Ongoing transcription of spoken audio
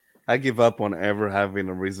I give up on ever having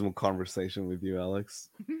a reasonable conversation with you, Alex.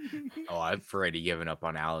 Oh, I've already given up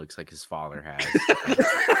on Alex like his father has.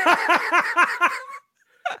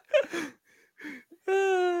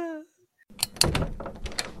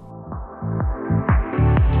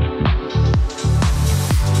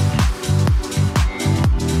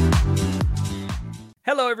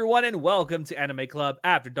 Hello, everyone, and welcome to Anime Club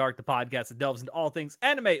After Dark, the podcast that delves into all things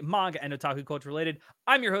anime, manga, and otaku culture related.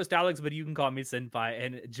 I'm your host, Alex, but you can call me Senpai.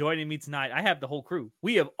 And joining me tonight, I have the whole crew.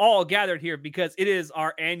 We have all gathered here because it is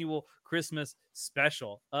our annual Christmas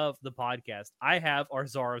special of the podcast. I have our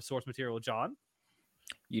czar of source material, John.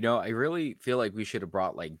 You know, I really feel like we should have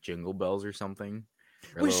brought like jingle bells or something.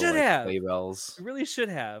 Or We should have. sleigh bells. We really should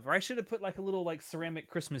have. Or I should have put like a little like ceramic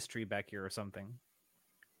Christmas tree back here or something.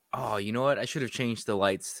 Oh, you know what? I should have changed the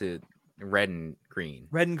lights to red and green.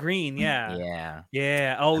 Red and green, yeah.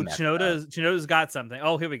 Yeah. Oh, Shinoda's got something.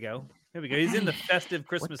 Oh, here we go. He's in the festive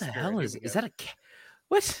Christmas What the spirit. hell is that a cat?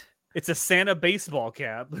 What? It's a Santa baseball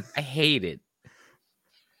cap. I hate it.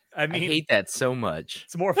 I mean, I hate that so much.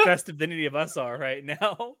 It's more festive than any of us are right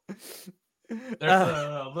now. There's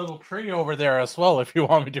a little tree over there as well if you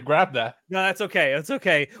want me to grab that. No, that's okay. That's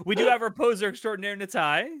okay. We do have our poser extraordinaire,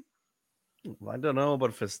 Natai. I don't know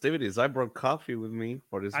about festivities. I brought coffee with me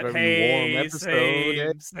for this very warm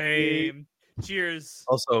episode. Same. Cheers.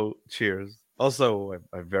 Also, cheers. Also,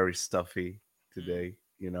 I'm very stuffy today.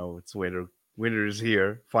 You know, it's winter. Winter is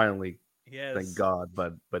here finally. Yes. Thank God.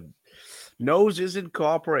 But nose isn't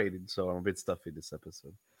cooperating, so I'm a bit stuffy this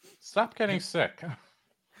episode. Stop getting sick.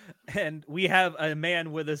 And we have a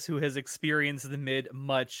man with us who has experienced the mid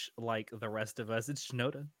much like the rest of us. It's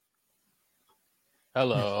Shinoda.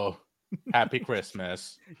 Hello. Happy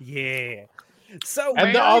Christmas. Yeah. So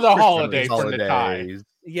and the other holidays for the tie.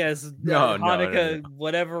 Yes. Hanukkah, no.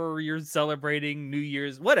 Whatever you're celebrating, New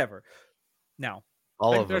Year's, whatever. Now,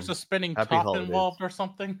 All of there's them. a spinning Happy top holidays. involved or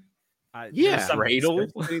something. There's something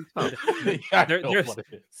Radle. I know what it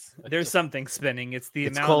is. There's something spinning. It's the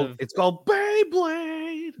It's amount It's called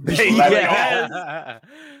Beyblade. Yes.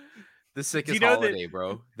 The sickest you know holiday,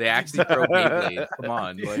 bro. They actually throw Beyblade. Come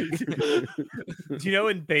on. Like... Do you know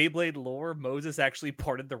in Beyblade lore, Moses actually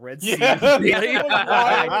parted the Red Sea? Yeah.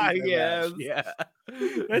 Yes. Yeah.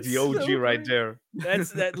 That's The OG so right great. there.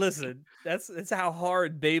 Listen, that's how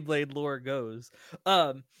hard Beyblade lore goes.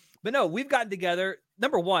 But no, we've gotten together.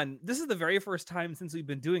 Number one, this is the very first time since we've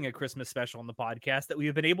been doing a Christmas special on the podcast that we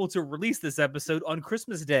have been able to release this episode on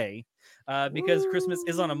Christmas Day, because Christmas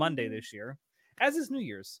is on a Monday this year, as is New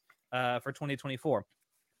Year's for 2024.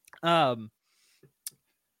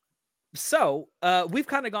 So we've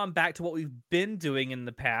kind of gone back to what we've been doing in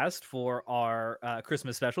the past for our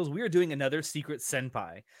Christmas specials. We are doing another Secret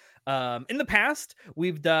Senpai. In the past,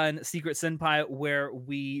 we've done Secret Senpai where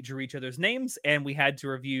we drew each other's names and we had to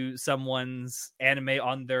review someone's anime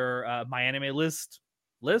on their My Anime list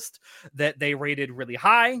that they rated really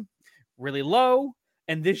high, really low,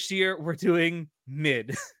 and this year we're doing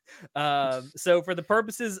mid. So for the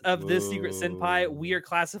purposes of this Secret Senpai, we are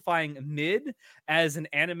classifying mid as an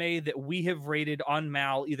anime that we have rated on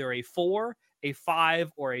Mal either a 4, a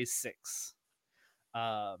 5, or a 6.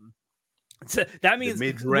 So that means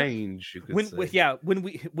mid range.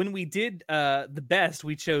 When we did the best,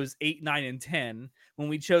 we chose 8, 9, and 10. When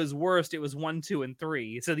we chose worst, it was 1, 2, and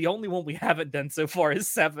 3. So the only one we haven't done so far is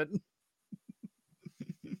 7.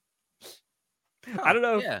 I don't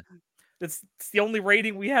know. Yeah. It's the only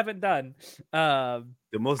rating we haven't done. The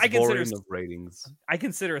most boring of ratings. I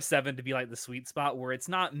consider a 7 to be like the sweet spot where it's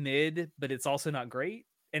not mid, but it's also not great,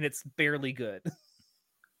 and it's barely good.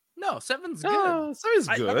 No, 7's good. 7's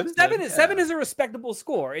good. 7 is a respectable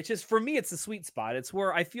score. It's just, for me, it's the sweet spot. It's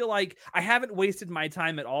where I feel like I haven't wasted my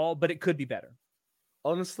time at all, but it could be better.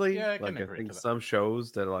 Honestly, Yeah, I I think some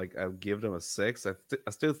shows that I give them a 6.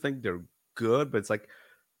 I still think they're good, but it's like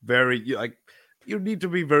very you need to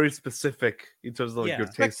be very specific in terms of your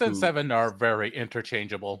taste. 6 and 7 are very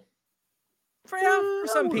interchangeable. For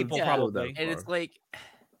some people, probably. And it's like,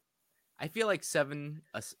 I feel like 7,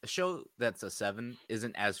 a show that's a 7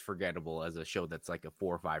 isn't as forgettable as a show that's like a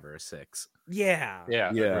 4, 5, or a 6. Yeah.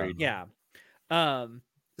 Agreed. Yeah.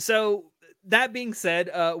 So that being said,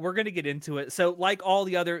 we're going to get into it. So like all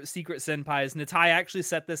the other Secret Senpais, Natai actually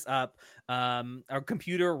set this up. Our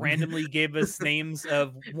computer randomly gave us names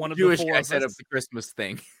of one of Jewish the 4 guy of set us. up the Christmas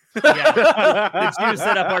thing. The Jews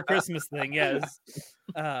set up our Christmas thing, yes.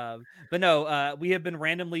 But no, we have been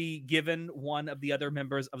randomly given one of the other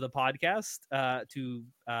members of the podcast to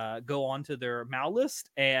go onto their Mal list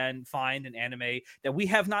and find an anime that we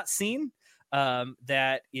have not seen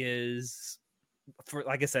that is for,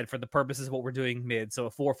 like I said, for the purposes of what we're doing mid, so a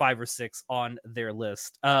 4, 5, or 6 on their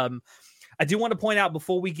list. I do want to point out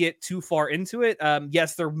before we get too far into it,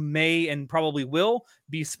 yes, there may and probably will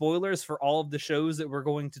be spoilers for all of the shows that we're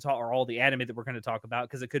going to talk, or all the anime that we're going to talk about,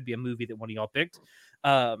 because it could be a movie that one of y'all picked.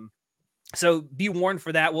 So be warned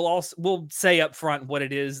for that. We'll say up front what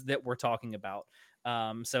it is that we're talking about.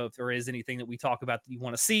 So if there is anything that we talk about that you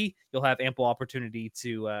want to see, you'll have ample opportunity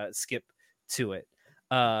to skip to it.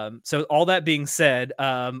 So all that being said,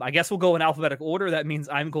 I guess we'll go in alphabetical order. That means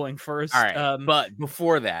I'm going first. All right, but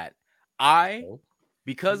before that,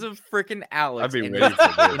 because of freaking Alex, I'd be ready for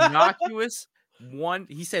this. innocuous one,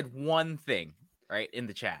 he said one thing right in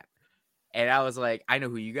the chat, and I was like, I know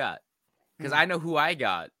who you got, because I know who I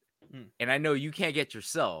got, and I know you can't get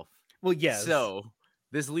yourself. Well, yes. So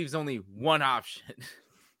this leaves only one option,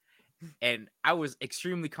 and I was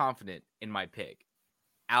extremely confident in my pick.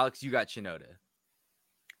 Alex, you got Shinoda.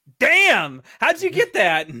 Damn! How'd you get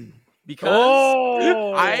that? Because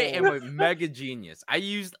I am a mega genius. I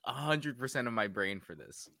used 100% of my brain for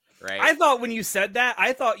this, right? I thought when you said that,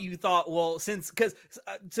 you thought, well, because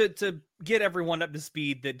to get everyone up to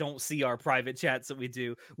speed that don't see our private chats that we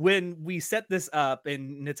do, when we set this up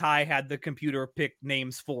and Natai had the computer pick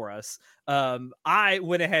names for us, I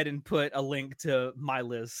went ahead and put a link to my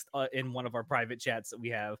list in one of our private chats that we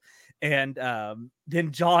have, and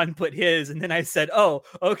then John put his, and then I said, oh,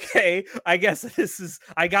 okay, I guess this is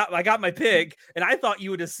I got my pick, and I thought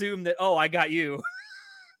you would assume that, oh, I got you.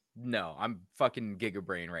 No, I'm fucking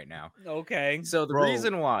gigabrain right now. Okay. So the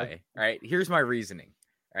reason why, right? Here's my reasoning,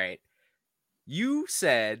 right? You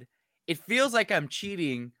said it feels like I'm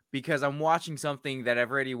cheating because I'm watching something that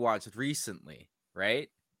I've already watched recently, right?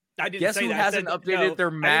 I didn't Guess say who that. hasn't updated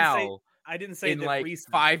their MAL I didn't say in that like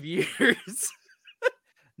recently. 5 years?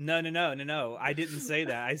 No. I didn't say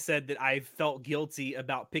that. I said that I felt guilty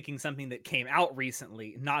about picking something that came out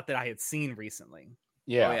recently, not that I had seen recently.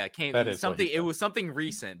 Yeah, oh, yeah, that is something. It was something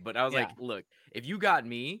recent, but I was Yeah. like, look, if you got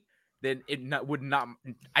me, then would not.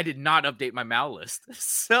 I did not update my MAL list,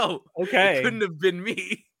 so Okay. it couldn't have been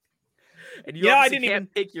me. And you I obviously didn't can't even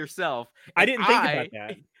pick yourself. I and didn't think about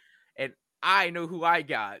that. And I know who I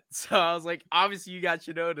got, so I was like, obviously you got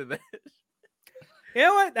Shinoda then. You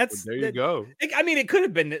know what? Well, there you go. I mean, it could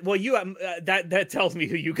have been. Well, you that tells me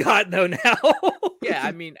who you got though now. Yeah,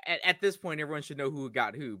 I mean, at this point, everyone should know who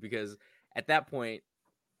got who, because at that point,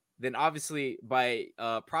 then obviously by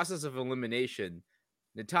process of elimination,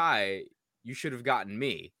 Natai, you should have gotten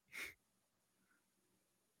me.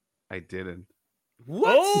 I didn't. What?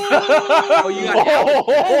 Oh, you got Alex.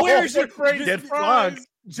 Oh, where's your Get fucked.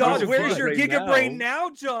 John? Where's your Where's your Giga Giga Brain Brain now,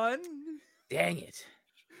 John? Dang it!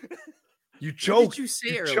 You What choked. did you say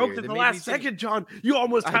You earlier choked that in the made me last think- second, John. You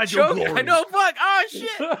almost I had your choked. glory. I know. Fuck. Oh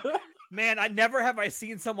shit. Man, I never have I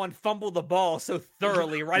seen someone fumble the ball so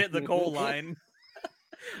thoroughly right at the goal line.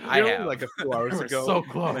 I You know, have. like a few hours were ago. so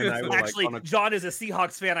close. when I was, like, Actually, on a- John is a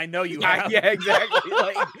Seahawks fan. I know you Yeah, have. yeah, exactly.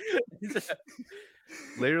 Like,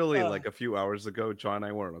 literally like a few hours ago, John and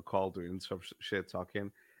I were on a call doing some shit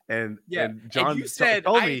talking, and yeah. and John you said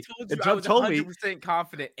told I me, told and you I John was told me, 100%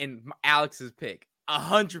 confident in Alex's pick.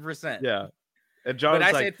 100%. yeah, and John But was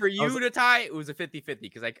I like, said for I you was- to tie, it was a 50-50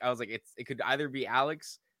 because I was like, it could either be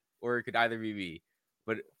Alex or it could either be me.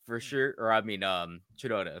 But for sure, or I mean,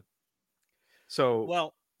 Shinoda. so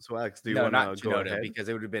Well, so Alex, do you No, want not to go Shinoda ahead? because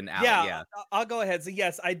it would have been Alex. yeah, Yeah. I'll go ahead. So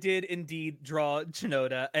yes, I did indeed draw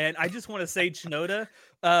Shinoda, and I just want to say, Shinoda,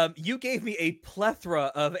 you gave me a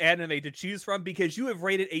plethora of anime to choose from because you have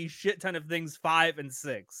rated a shit ton of things 5 and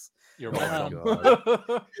 6. You're Oh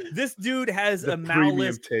welcome. This dude has The a MAL premium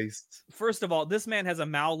list. taste. First of all, this man has a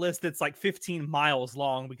MAL list that's like 15 miles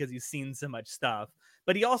long because he's seen so much stuff.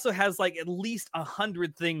 But he also has like at least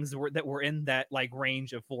 100 things that were in that like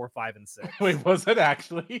range of 4, 5, and 6. Wait, was it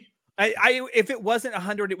actually? I if it wasn't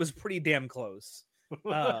 100, it was pretty damn close.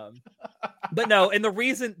 But no, and the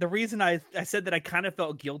reason I said that I kind of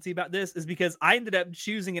felt guilty about this is because I ended up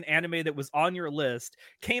choosing an anime that was on your list,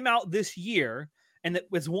 came out this year, and that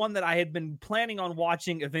was one that I had been planning on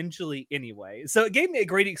watching eventually anyway. So it gave me a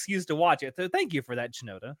great excuse to watch it. So thank you for that,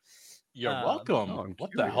 Shinoda. You're welcome. oh, I'm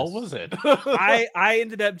What the hell curious. was it? I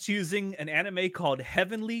ended up choosing an anime called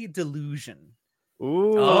Heavenly Delusion.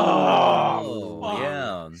 Ooh. Oh,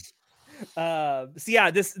 yeah. So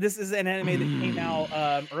yeah, this is an anime that came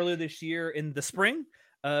out earlier this year in the spring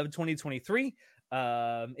of 2023.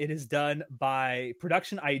 It is done by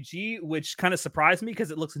Production IG, which kind of surprised me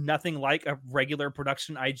because it looks nothing like a regular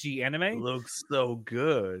Production IG anime. Looks so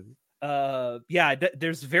good.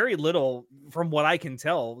 There's very little, from what I can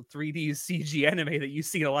tell, 3D CG anime that you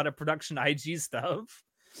see in a lot of Production IG stuff.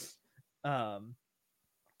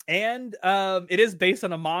 And it is based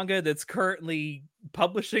on a manga that's currently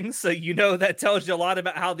publishing, so that tells you a lot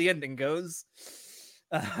about how the ending goes.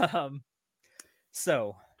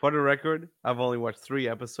 So for the record, I've only watched 3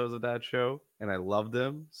 episodes of that show, and I love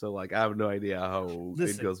them. So I have no idea how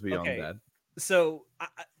it goes beyond that. So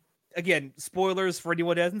again, spoilers for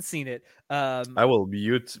anyone who hasn't seen it. I will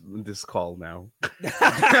mute this call now.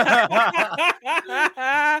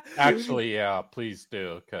 Actually, yeah, please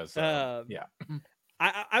do, because yeah.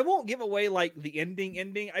 I won't give away the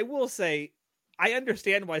ending. I will say I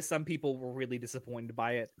understand why some people were really disappointed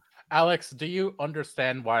by it. Alex, do you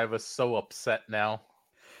understand why I was so upset now?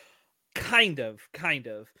 Kind of.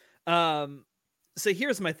 So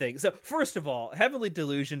here's my thing. So first of all, Heavenly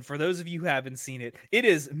Delusion, for those of you who haven't seen it, it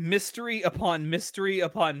is mystery upon mystery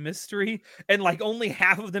upon mystery, and only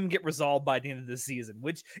half of them get resolved by the end of the season,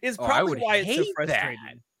 which is probably why it's so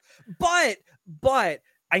frustrating. But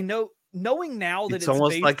I know, knowing now that it's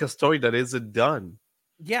almost like a story that isn't done.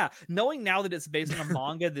 Yeah, knowing now that it's based on a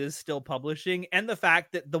manga that is still publishing, and the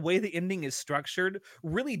fact that the way the ending is structured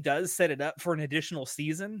really does set it up for an additional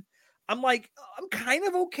season, I'm kind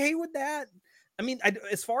of okay with that. I mean,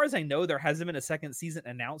 as far as I know, there hasn't been a second season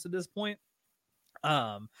announced at this point.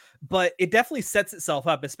 But it definitely sets itself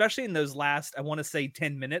up, especially in those last, I want to say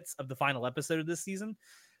 10 minutes of the final episode of this season.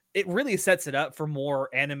 It really sets it up for more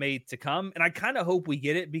anime to come. And I kind of hope we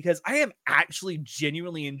get it, because I am actually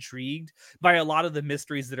genuinely intrigued by a lot of the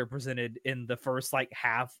mysteries that are presented in the first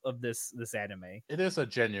half of this anime. It is a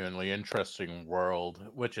genuinely interesting world,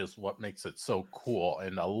 which is what makes it so cool,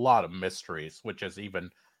 and a lot of mysteries, which is even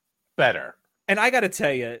better. And I got to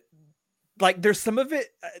tell you, there's some of it.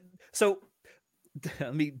 So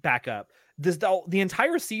let me back up. The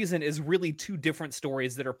entire season is really 2 different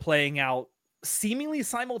stories that are playing out seemingly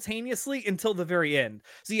simultaneously until the very end.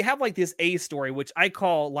 So you have this A story, which I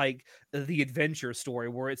call the adventure story,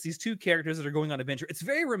 where it's these 2 characters that are going on adventure. It's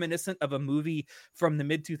very reminiscent of a movie from the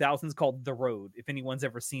mid 2000s called The Road, if anyone's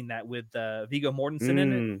ever seen that, with Viggo Mortensen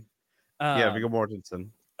in it. Yeah, Viggo Mortensen.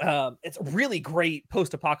 It's a really great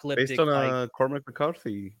post-apocalyptic, based on a Cormac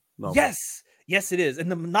McCarthy novel. Yes, it is, and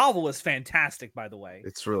the novel is fantastic, by the way.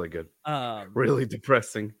 It's really good. Really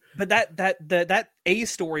depressing. But that A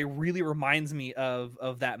story really reminds me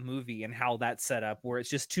of that movie and how that's set up, where it's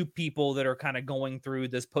just 2 people that are kind of going through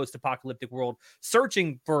this post-apocalyptic world,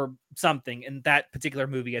 searching for something. In that particular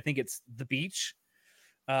movie, I think it's the beach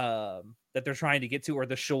that they're trying to get to, or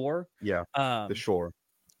the shore. Yeah, the shore.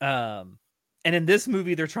 And in this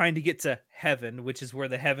movie, they're trying to get to heaven, which is where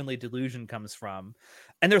the Heavenly Delusion comes from.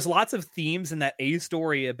 And there's lots of themes in that A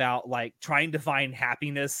story about trying to find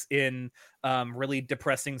happiness in really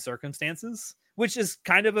depressing circumstances, which is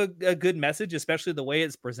kind of a good message, especially the way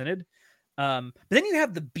it's presented. But then you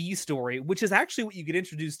have the B story, which is actually what you get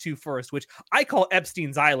introduced to first, which I call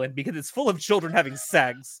Epstein's Island, because it's full of children having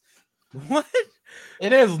sex. What?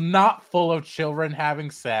 It is not full of children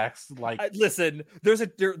having sex. Listen,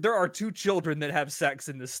 there are 2 children that have sex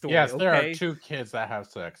in this story. Yes, there are 2 kids that have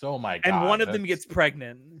sex. Oh my god! And one of them gets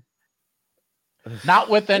pregnant. Not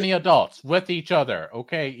with any adults, with each other.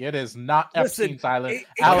 Okay, it is not Epstein's Island.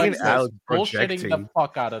 Alex is bullshitting the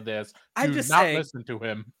fuck out of this. Listen to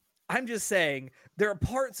him. I'm just saying there are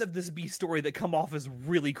parts of this B story that come off as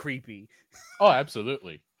really creepy. Oh,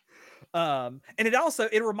 absolutely. And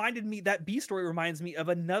it reminded me, that B story reminds me of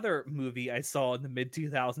another movie I saw in the mid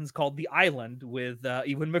 2000s called The Island with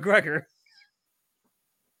Ewan McGregor,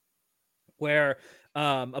 where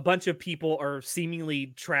a bunch of people are seemingly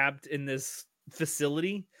trapped in this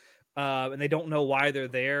facility, and they don't know why they're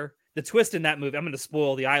there. The twist in that movie, I'm going to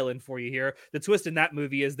spoil The Island for you here. The twist in that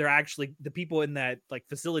movie is they're actually, the people in that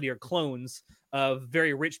facility are clones of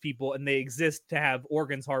very rich people, and they exist to have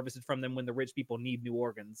organs harvested from them when the rich people need new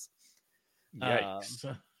organs.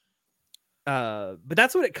 Yikes. But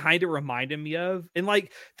that's what it kind of reminded me of. And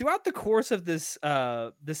throughout the course of this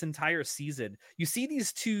this entire season, you see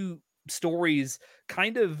these 2 stories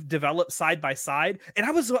kind of develop side by side, and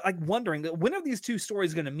I was wondering, when are these 2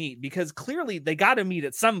 stories going to meet? Because clearly they got to meet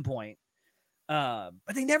at some point, but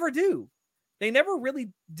they never do. They never really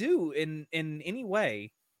do in any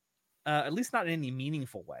way, at least not in any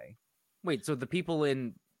meaningful way. Wait, so the people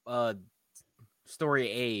in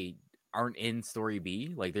story A aren't in story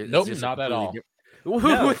B? Nope, not at all. No.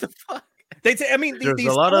 What the fuck?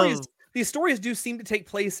 These stories do seem to take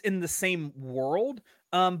place in the same world,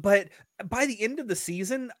 but by the end of the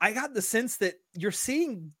season, I got the sense that you're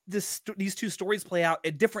seeing these 2 stories play out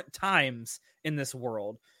at different times in this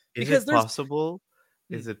world. Is it possible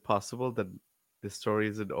that the story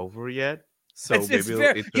isn't over yet? So it's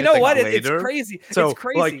you know what? It's crazy. So, it's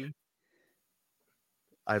crazy.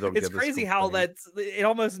 I don't. It's get crazy how it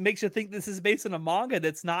almost makes you think this is based on a manga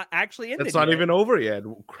that's not actually ended. It's not yet. even over yet.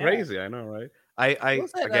 Crazy, I know, right? I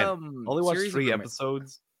again only watched 3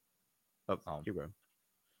 episodes. Keep going.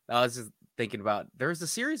 I was just thinking about there's a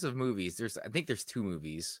series of movies. I think there's 2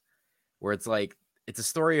 movies where it's like it's a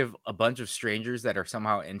story of a bunch of strangers that are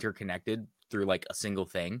somehow interconnected through like a single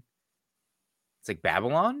thing. It's like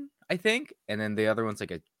Babylon, I think, and then the other one's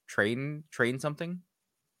like a train something.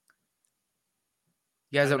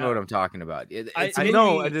 You guys don't know what I'm talking about. I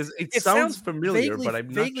know it sounds familiar, but I'm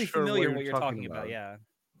not sure familiar what you're talking about.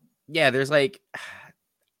 Yeah. There's like,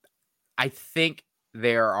 I think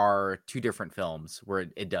there are 2 different films where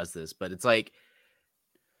it does this, but it's like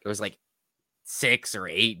there's like 6 or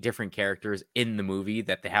 8 different characters in the movie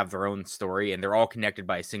that they have their own story, and they're all connected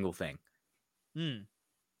by a single thing.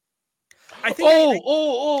 I think.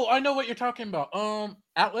 I know what you're talking about.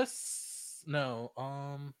 Atlas? No.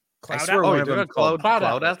 Cloud Atlas?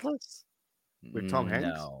 Cloud Atlas? With Tom Hanks?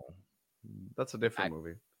 No. That's a different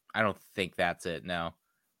movie. I don't think that's it, no.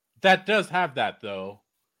 That does have that, though.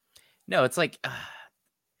 No, it's like...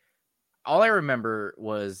 all I remember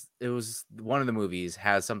was it was one of the movies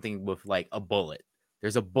has something with like a bullet.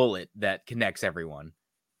 There's a bullet that connects everyone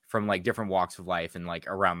from like different walks of life and like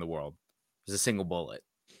around the world. There's a single bullet.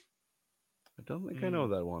 I don't think I know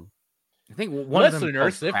that one. I think one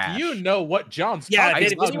listeners, of them if you know what John's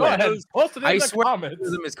talking about, go ahead and post it in the comments. One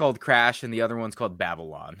of them is called Crash, and the other one's called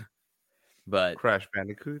Babylon. But Crash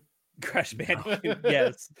Bandicoot. Crash Bandicoot,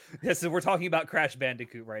 yes. So we're talking about Crash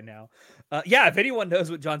Bandicoot right now. If anyone knows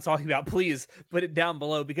what John's talking about, please put it down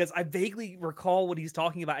below because I vaguely recall what he's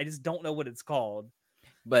talking about. I just don't know what it's called.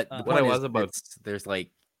 But the point is,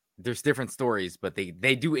 there's different stories, but they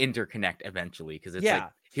do interconnect eventually because it's like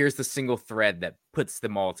here's the single thread that puts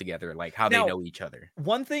them all together, like how they know each other.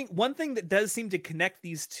 One thing that does seem to connect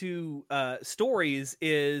these 2 stories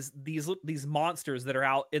is these monsters that are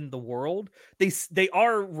out in the world. They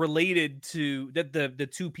are related to the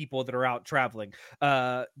 2 people that are out traveling.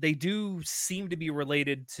 They do seem to be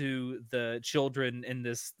related to the children in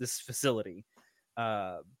this facility.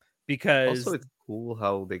 Because also it's cool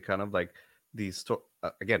how they kind of like these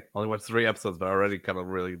again, only watched 3 episodes, but I already kind of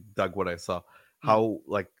really dug what I saw. How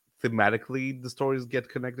like thematically the stories get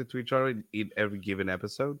connected to each other in every given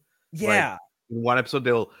episode. Yeah. Like, in one episode,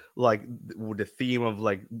 they'll like with the theme of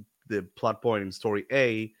like the plot point in story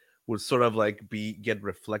A would sort of like get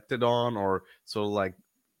reflected on, or sort of like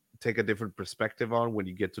take a different perspective on when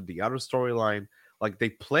you get to the other storyline. Like they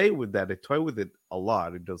play with that, they toy with it a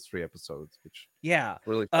lot in those 3 episodes, which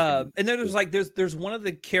really. And then there's like there's one of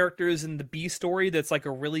the characters in the B story that's like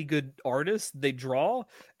a really good artist. They draw,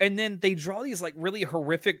 and then they draw these like really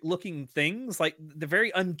horrific looking things, like the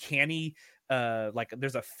very uncanny. Like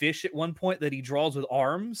there's a fish at one point that he draws with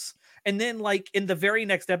arms, and then like in the very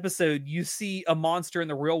next episode, you see a monster in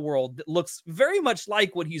the real world that looks very much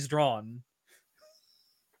like what he's drawn.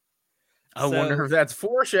 I wonder if that's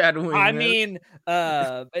foreshadowing. I mean,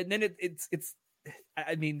 and then it's.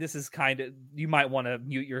 I mean, this is kind of. You might want to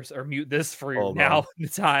mute this for now,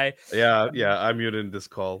 Natai. Yeah, I'm muting this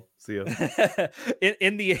call. See ya.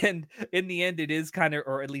 in the end, it is kind of,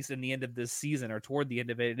 or at least in the end of this season, or toward the end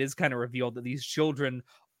of it, it is kind of revealed that these children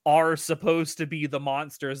are supposed to be the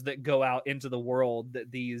monsters that go out into the world.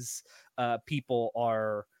 That these people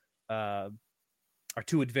are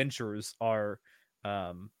 2 adventurers are.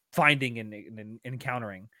 Finding and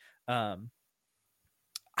encountering. I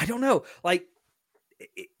don't know, like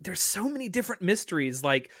there's so many different mysteries,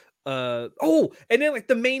 like and then like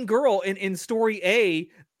the main girl in story A,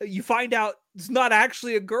 you find out it's not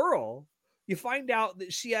actually a girl. You find out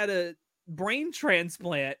that she had a brain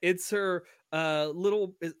transplant. It's her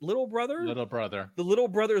little brother. The little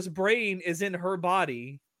brother's brain is in her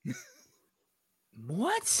body.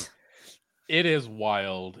 What? It is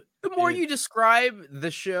wild. The more you describe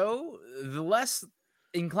the show, the less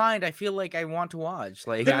inclined I feel like I want to watch.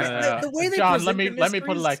 Like the way they John, let me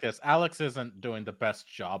put it like this: Alex isn't doing the best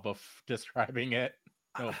job of describing it.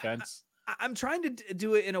 No offense. I'm trying to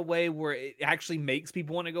do it in a way where it actually makes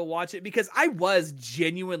people want to go watch it, because I was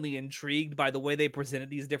genuinely intrigued by the way they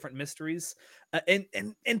presented these different mysteries, and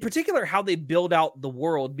in particular how they build out the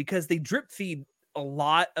world, because they drip feed a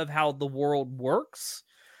lot of how the world works.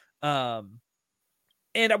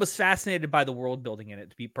 And I was fascinated by the world building in it,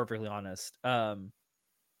 to be perfectly honest. And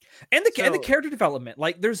the character development,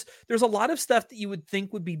 like there's a lot of stuff that you would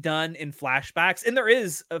think would be done in flashbacks, and there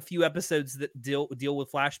is a few episodes that deal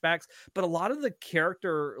with flashbacks, but a lot of the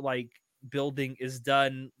character like building is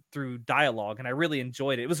done through dialogue, and I really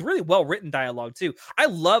enjoyed it. It was really well written dialogue too. I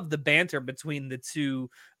love the banter between the 2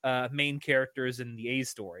 main characters in the A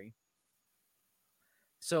story.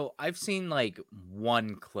 So I've seen like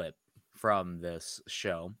one clip from this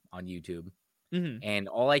show on YouTube, and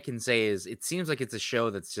all I can say is it seems like it's a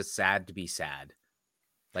show that's just sad to be sad.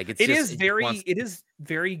 Like it is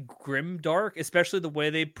very grim dark, especially the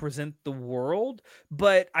way they present the world.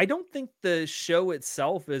 But I don't think the show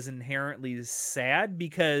itself is inherently sad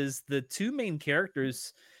because the two main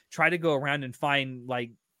characters try to go around and find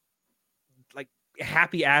like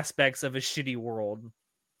happy aspects of a shitty world.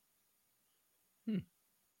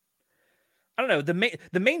 I don't know.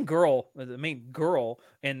 The main girl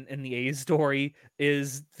in the A story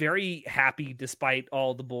is very happy despite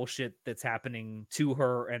all the bullshit that's happening to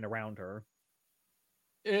her and around her.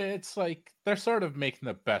 It's like they're sort of making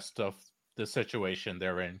the best of the situation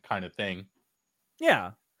they're in, kind of thing.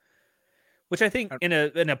 Yeah, which I think in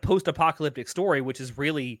a post-apocalyptic story, which is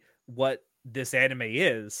really what this anime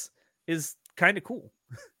is kind of cool.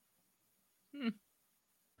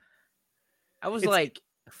 I was like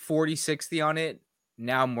 40-60 on it.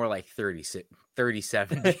 Now I'm more like 30-70.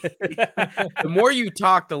 The more you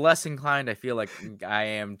talk, the less inclined I feel like I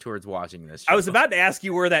am towards watching this show. I was about to ask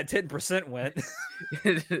you where that 10% went.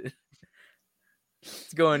 It's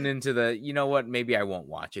going into the, you know what, maybe I won't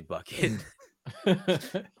watch it bucket.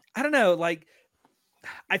 I don't know, like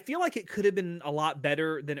I feel like it could have been a lot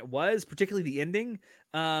better than it was, particularly the ending.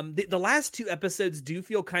 The last two episodes do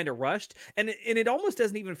feel kind of rushed, and it almost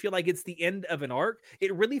doesn't even feel like it's the end of an arc.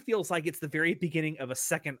 It really feels like it's the very beginning of a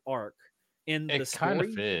second arc in the story. It kind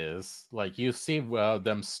of is. Like you see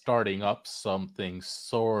them starting up something,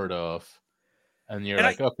 sort of, and you're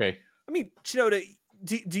okay. I mean, Shinoda,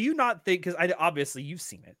 do you not think, because obviously you've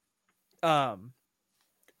seen it,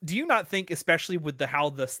 do you not think, especially with how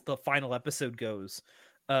the final episode goes,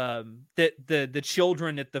 that the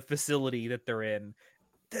children at the facility that they're in,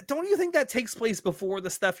 don't you think that takes place before the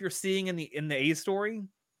stuff you're seeing in the A story?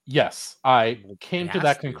 Yes, I came to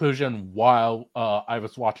that conclusion while I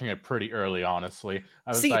was watching it pretty early, honestly.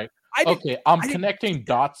 I was I'm connecting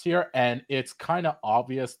dots here, and it's kind of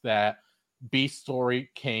obvious that B story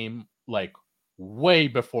came like way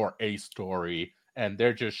before A story, and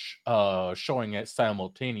they're just showing it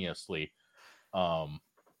simultaneously. I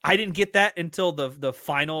didn't get that until the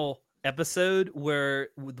final episode where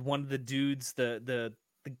with one of the dudes, the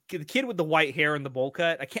kid with the white hair and the bowl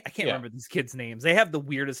cut. I can't remember these kids' names. They have the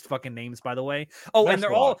weirdest fucking names, by the way. Oh, and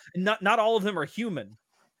they're all not all of them are human,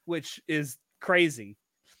 which is crazy.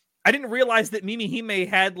 I didn't realize that Mimi Hime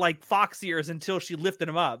had like fox ears until she lifted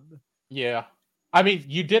them up. Yeah. I mean,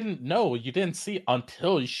 you didn't know, you didn't see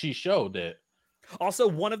until she showed it. Also,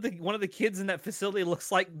 one of the kids in that facility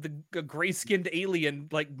looks like the gray-skinned alien,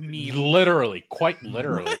 like me. Literally, quite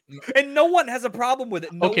literally. And no one has a problem with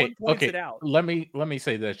it. No one points it out. Let me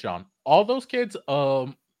say this, John. All those kids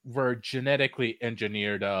were genetically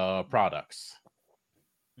engineered products.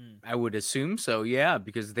 I would assume so, yeah,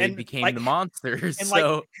 because they became the monsters.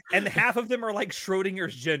 And and half of them are like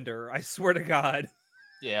Schrodinger's gender. I swear to God.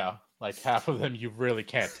 Yeah, like half of them you really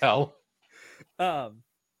can't tell.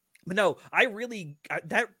 But no,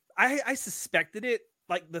 I suspected it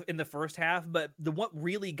like in the first half, but what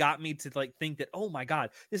really got me to like think that, oh my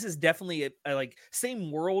God, this is definitely a like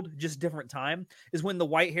same world, just different time, is when the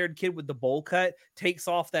white-haired kid with the bowl cut takes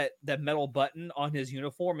off that metal button on his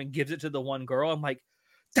uniform and gives it to the one girl. I'm like,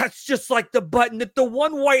 that's just like the button that the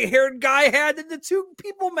one white-haired guy had that the two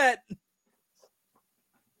people met.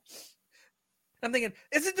 I'm thinking,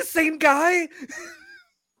 is it the same guy?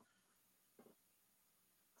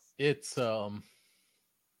 It's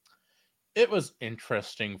it was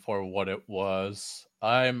interesting for what it was.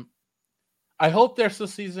 I hope there's a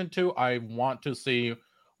season 2. I want to see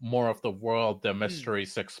more of the world, the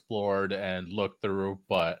mysteries explored and looked through,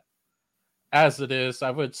 but as it is,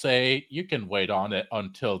 I would say you can wait on it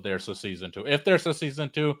until there's a season 2. If there's a season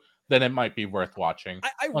 2, then it might be worth watching.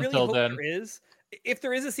 I really hope there is. If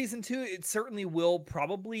there is a season 2, it certainly will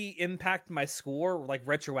probably impact my score like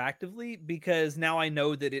retroactively, because now I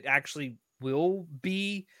know that it actually will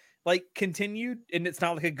be like continued and it's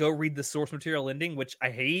not like a go read the source material ending, which I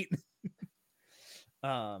hate.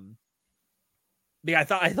 Yeah, I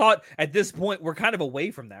thought at this point we're kind of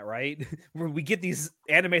away from that, right? Where we get these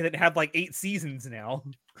anime that have like 8 seasons now.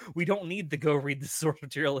 We don't need to go read the source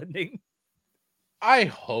material ending. I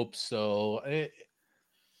hope so.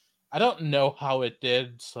 I don't know how it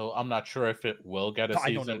did, so I'm not sure if it will get a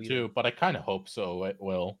season 2, but I kind of hope so it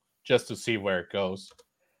will, just to see where it goes.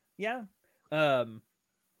 Yeah.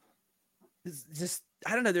 Just,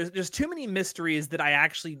 I don't know, there's too many mysteries that I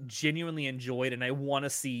actually genuinely enjoyed, and I want to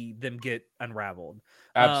see them get unraveled.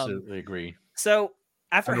 Absolutely agree. So,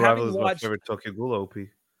 after Unravel having watched... my favorite Tokyo Ghoul OP.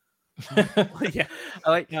 Yeah.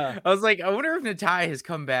 I was like, I wonder if Natai has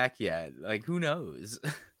come back yet. Like, who knows?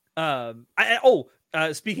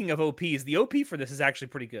 Speaking of OPs, the OP for this is actually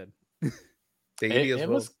pretty good. The ED as It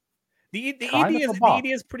well. was The kind ED of a is bop.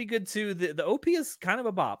 pretty good too. The OP is kind of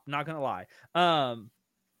a bop, not gonna lie.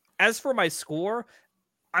 As for my score,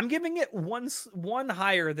 I'm giving it one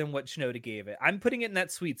higher than what Shinoda gave it. I'm putting it in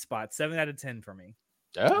that sweet spot, 7 out of 10 for me.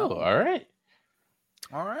 Oh, all right.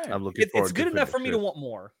 All right. I'm looking forward. It's good to enough for me to finish it. want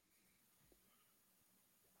more.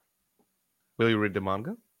 Will you read the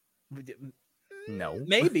manga? No.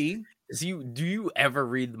 Maybe. Do you ever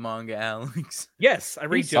read the manga, Alex? Yes, I He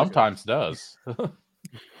read JoJo. sometimes does.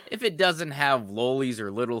 If it doesn't have lollies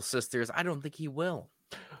or little sisters, I don't think he will.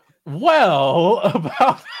 Well,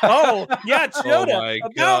 about Oh, yeah, Shinoda. my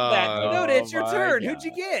About that. God. Shinoda, it's your Oh my turn. Who'd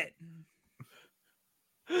you God.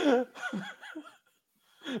 get?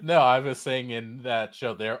 No, I was saying in that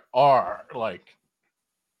show there are like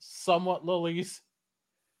somewhat lilies.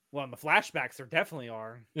 Well, in the flashbacks, there definitely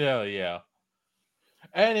are. Yeah.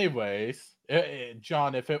 Anyways,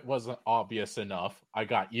 John, if it wasn't obvious enough, I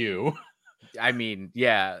got you. I mean,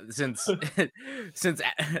 yeah, since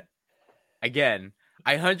again,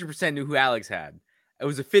 I 100% knew who Alex had. It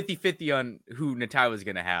was a 50-50 on who Natai was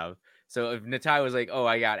going to have. So if Natai was like, "Oh,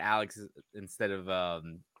 I got Alex instead of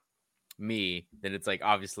me," then it's like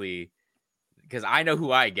obviously because I know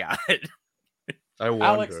who I got. I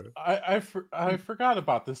wonder. Alex, I forgot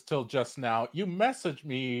about this till just now. You messaged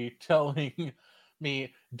me telling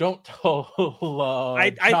me don't tell. I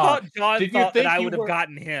John. thought John Did you thought that think I you would have were-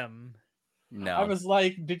 gotten him. No, I was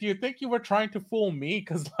like, did you think you were trying to fool me?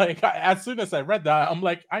 Because like, as soon as I read that, I'm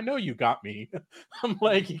like, I know you got me. I'm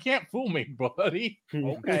like, you can't fool me, buddy.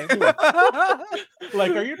 Okay.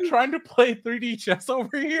 Like, are you trying to play 3D chess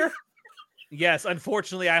over here? Yes,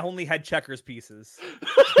 unfortunately, I only had checkers pieces.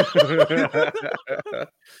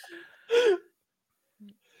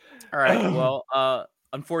 all right. Well,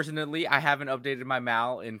 unfortunately, I haven't updated my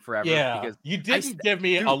Mal in forever because you didn't st- give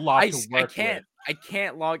me dude, a lot to I work with. I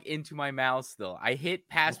can't log into my Mal still. I hit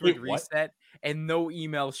password Wait, what? reset and no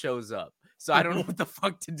email shows up. So I don't know what the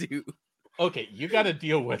fuck to do. Okay, you got to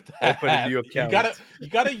deal with that. Open a new account. You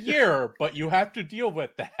got a year, but you have to deal with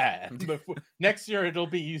that. Next year it'll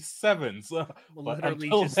be 7. So, Well, but literally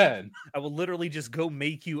until just- then, I will literally just go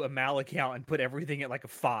make you a Mal account and put everything at like a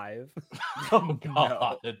 5. oh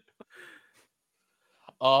god.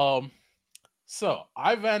 So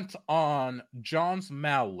I went on John's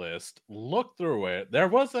Mal list, looked through it. There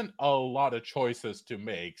wasn't a lot of choices to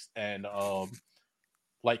make, and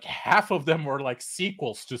like half of them were like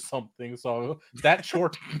sequels to something, so that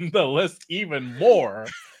shortened the list even more.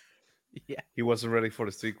 Yeah. He wasn't ready for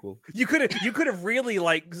the sequel. You could have really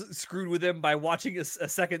like screwed with him by watching a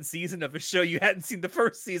second season of a show you hadn't seen the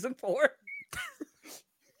first season for.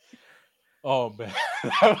 Oh man,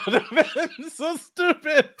 that would have been so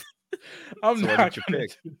stupid. I'm So what not did you gonna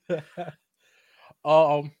pick? do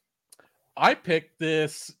that. I picked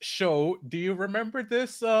this show. Do you remember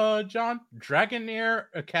this, John? Dragonair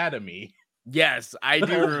Academy. Yes, I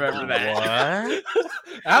do remember that. What?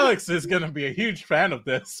 Alex is gonna be a huge fan of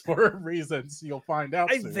this for reasons you'll find out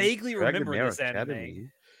I soon. vaguely remember Dragonair this anime. Academy.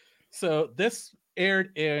 So this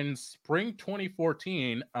aired in spring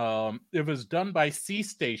 2014. It was done by C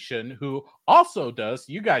Station, who also does,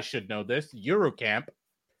 you guys should know this, Eurocamp.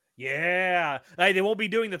 Yeah, they won't be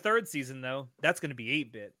doing the third season though. That's going to be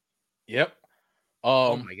 8-bit, Yep.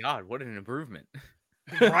 Oh my god, what an improvement.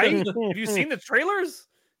 right? Have you seen the trailers?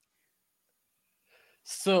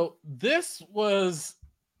 So this was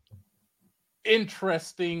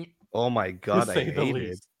interesting, Oh my to god, I say the hate it.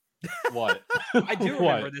 least. What? I do What?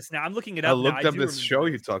 remember this now. I'm looking it I up. now. looked up do this remember show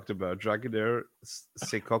you this. talked about, Dragonair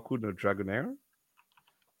Seikoku no Dragonair.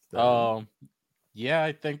 Yeah,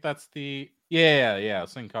 I think that's the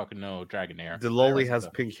Senkaku no Dragonair. The lolly There's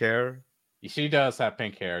has pink hair. She does have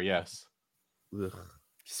pink hair, yes. Ugh.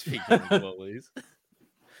 Speaking of lollies.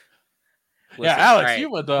 Yeah, Listen, Alex, alright,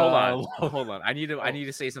 you would hold on. I need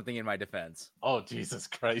to say something in my defense. Oh Jesus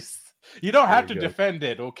Christ. You don't have to There you go. defend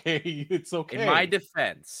it, okay? It's okay. In my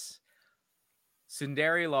defense,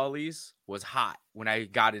 Tsundere Lollies was hot when I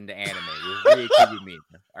got into anime. It was really cool me.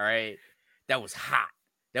 All right, that was hot.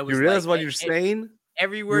 That was You realize like, what you're saying?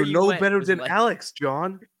 Everywhere You're you no went better was than like, Alex,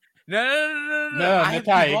 John. No. No, I have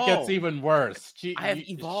Natai, it gets evolved. even worse. I have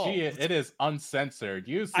evolved. It is uncensored.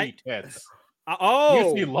 You see tits.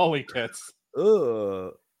 Oh, You see lolly tits.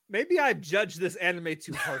 Ugh. maybe I've judged this anime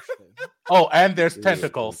too harshly. Oh, and there's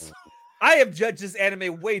tentacles. I have judged this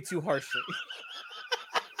anime way too harshly.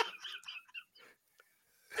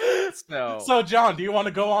 So, John, do you want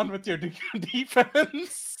to go on with your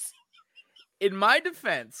defense? In my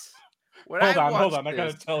defense, Hold on. I watched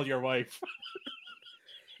gotta this- tell your wife.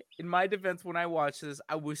 In my defense, when I watched this,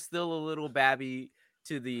 I was still a little babby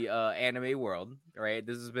to the anime world. Right,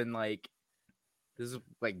 this is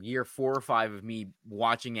like year 4 or 5 of me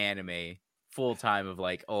watching anime full time. Of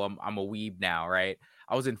like, oh, I'm a weeb now. Right,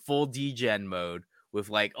 I was in full degen mode with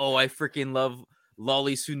like, oh, I freaking love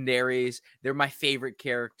lolly tsunderes. They're my favorite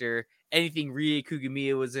character. Anything Rie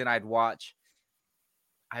Kugamiya was in, I'd watch.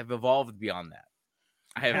 I've evolved beyond that.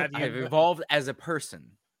 I have evolved as a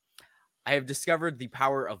person. I have discovered the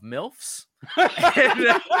power of MILFs.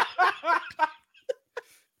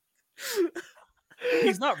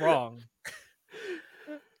 He's not wrong.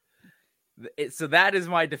 So that is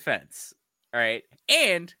my defense. All right.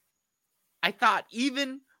 And I thought,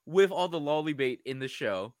 even with all the lolly bait in the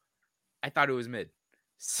show, I thought it was mid.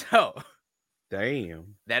 So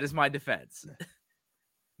Damn. that is my defense.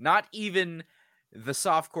 Not even the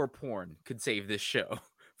softcore porn could save this show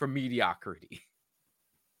from mediocrity.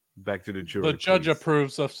 Back to the jury. The judge please.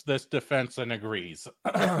 approves of this defense and agrees.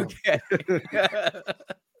 Okay.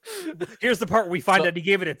 Here's the part where we find out he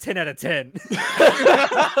gave it a 10 out of 10.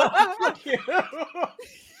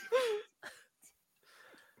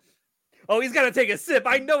 Oh, he's got to take a sip.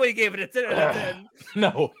 I know he gave it a 10 out of 10.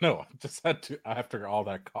 No, I just had to after all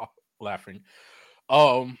that laughing.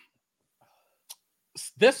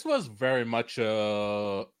 This was very much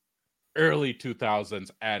a early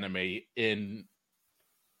 2000s anime in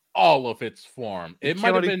all of its form. It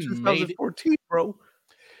might have been made 2014, bro.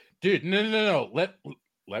 Dude, no.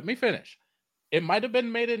 Let me finish. It might have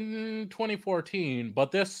been made in 2014,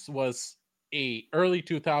 but this was a early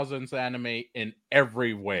 2000s anime in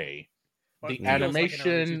every way. The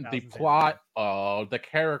animation, the plot, the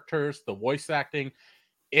characters, the voice acting,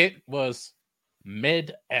 it was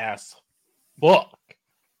mid as fuck.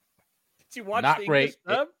 Did you watch Not the great. English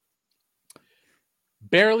dub?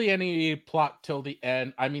 Barely any plot till the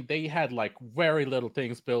end. I mean, they had like very little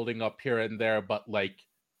things building up here and there, but like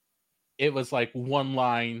it was like one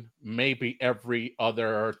line, maybe every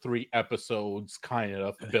other 3 episodes kind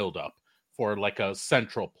of build up for like a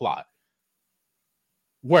central plot.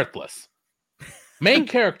 Worthless. Main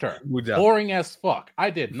character, boring as fuck.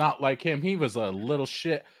 I did not like him. He was a little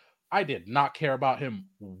shit. I did not care about him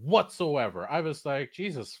whatsoever. I was like,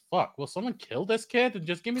 Jesus fuck, will someone kill this kid and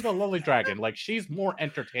just give me the Lily Dragon? Like, she's more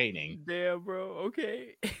entertaining. Damn, bro.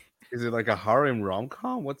 Okay. Is it like a harem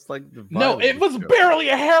rom-com? What's like the vibe No, of it this was show? barely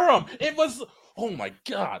a harem. It was, oh my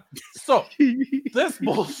god. So, this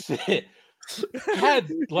bullshit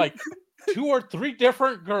had like 2 or 3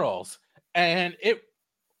 different girls, and it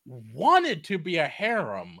wanted to be a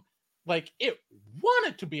harem. Like, it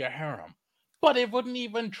wanted to be a harem, but it wouldn't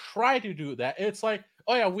even try to do that. It's like,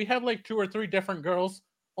 oh yeah, we have like 2 or 3 different girls.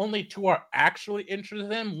 Only 2 are actually interested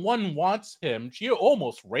in him. One wants him. She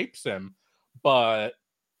almost rapes him, but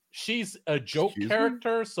she's a joke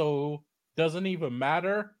character, so doesn't even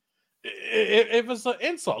matter. It was an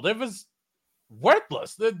insult. It was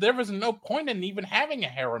worthless. There was no point in even having a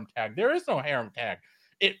harem tag. There is no harem tag.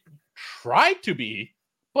 It tried to be,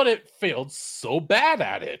 but it failed so bad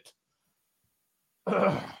at it.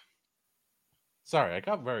 Sorry, I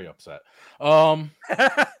got very upset. I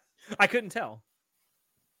couldn't tell.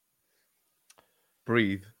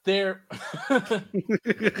 Breathe. There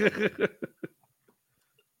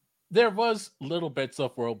was little bits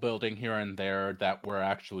of world building here and there that were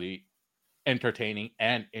actually entertaining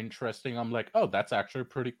and interesting. I'm like, oh, that's actually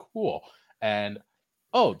pretty cool. And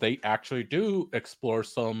oh, they actually do explore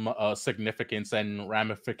some significance and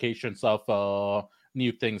ramifications of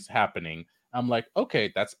new things happening. I'm like,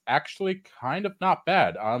 okay, that's actually kind of not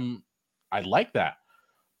bad. I like that.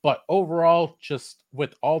 But overall, just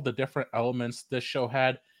with all the different elements this show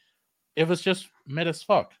had, it was just mid as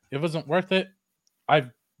fuck. It wasn't worth it. I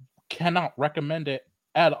cannot recommend it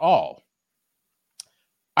at all.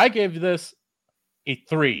 I gave this a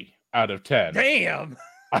 3 out of 10. Damn.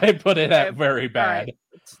 I put it at very bad. Right.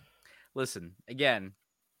 Listen, again,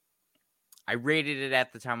 I rated it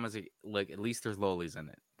at the time. I was like, at least there's lolis in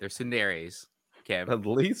it. There's tsunderes. Okay. At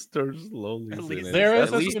least there's lolis At in least it. there is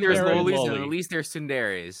At a least there's tsundere lolis, loli. and at least there's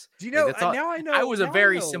tsunderes. Do you know? Like, that's all- Now I know. I was a now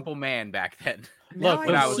very I know. simple man back then. Now Look, I the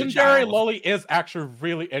when I know was a what tsundere child. loli is actually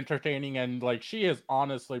really entertaining, and like she is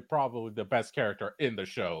honestly probably the best character in the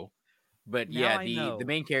show. But Now yeah, I the know.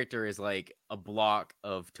 main character is like a block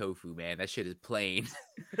of tofu, man. That shit is plain.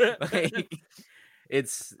 Like,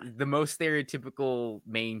 it's the most stereotypical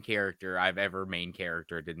main character I've ever main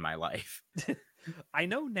charactered in my life. I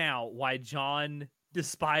know now why John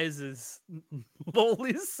despises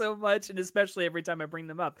lolis so much, and especially every time I bring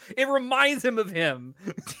them up, it reminds him of him.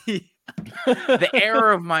 The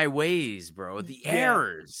error of my ways, bro. The Yeah.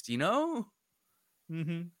 errors, you know?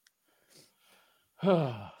 Mm-hmm.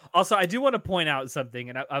 Also, I do want to point out something,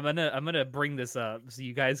 and I'm gonna bring this up so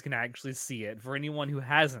you guys can actually see it for anyone who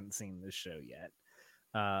hasn't seen this show yet.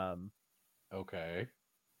 Okay.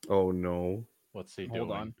 Oh no. What's he Hold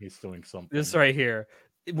doing? on. He's doing something. This right here.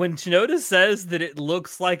 When Shinoda says that it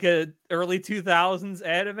looks like a early 2000s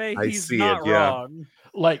anime, I he's see not it, yeah. wrong.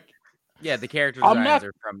 Like, Yeah, the character I'm designs not-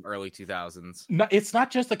 are from early 2000s. no, it's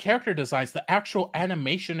not just the character designs. The actual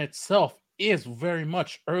animation itself is very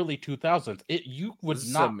much early 2000s. You would This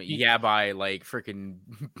is not some be... yabai like freaking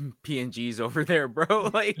PNGs over there, bro.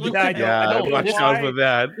 Like, Yeah, I know. Yeah, I I know watched why. out for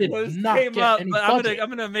that. did Those not came get up, any but budget. I'm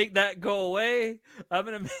gonna make that go away. I'm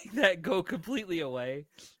gonna make that go completely away.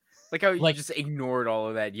 like how you Like- just ignored all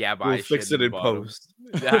of that yabai We'll shit. fix it the in bottom. post.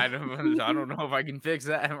 I don't know if I can fix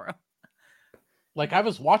that, bro. Like, I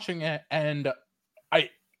was watching it, and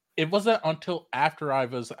it wasn't until after I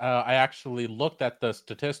actually looked at the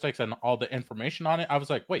statistics and all the information on it, I was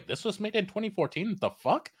like, wait, this was made in 2014? The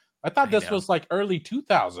fuck? I thought I this know. was like early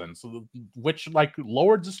 2000s, which like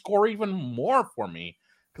lowered the score even more for me,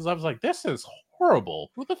 because I was like, this is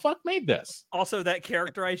horrible. Who the fuck made this? Also, that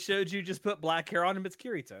character I showed you just put black hair on him. It's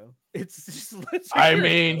Kirito. It's just literally I Kirito.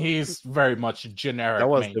 mean, he's very much generic. That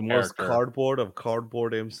was main the most character. cardboard of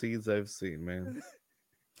cardboard MCs I've seen, man.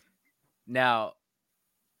 Now,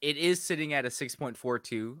 it is sitting at a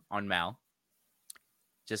 6.42 on Mal.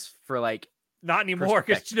 Just for like, Not anymore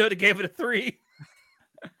because Shinoda gave it a 3.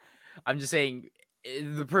 I'm just saying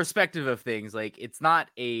the perspective of things. Like, it's not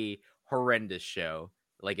a horrendous show,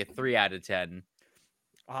 like a 3 out of 10.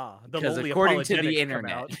 The Because lowly according to the apologetics come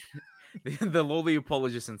internet, out. the lowly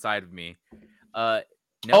apologist inside of me. Oh,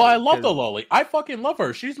 I love the 'cause- Loli. I fucking love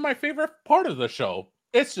her. She's my favorite part of the show.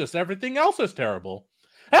 It's just everything else is terrible.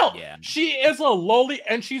 Hell, Yeah. she is a Loli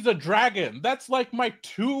and she's a dragon. That's like my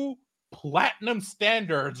 2 platinum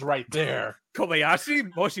standards right there.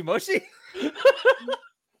 Kobayashi, Moshi Moshi.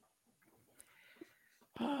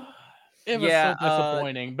 It was Yeah, so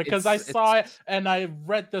disappointing because I it's- saw it and I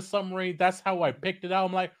read the summary. That's how I picked it out.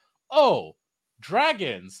 I'm like, oh,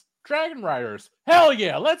 dragons, dragon riders. Hell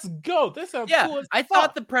yeah, let's go. This sounds Yeah, cool as I fuck.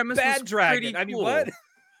 thought the premise Bad was dragon. pretty I mean, cool. what?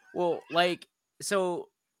 Well, like, so,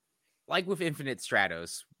 like with Infinite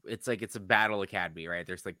Stratos, it's like it's a battle academy, right?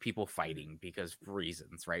 There's like people fighting because of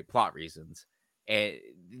reasons, right? Plot reasons. And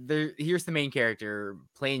here's the main character,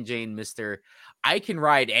 plain Jane, Mr. I can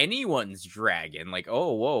ride anyone's dragon. Like,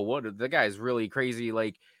 oh, whoa, what? The guy's really crazy.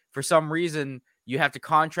 Like, for some reason, you have to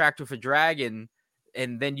contract with a dragon,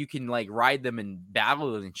 and then you can like ride them in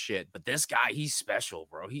battle and shit. But this guy, he's special,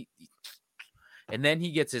 bro. And then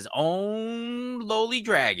he gets his own lowly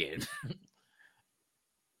dragon.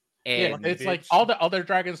 Yeah, And it's like all the other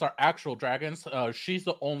dragons are actual dragons. She's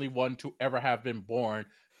the only one to ever have been born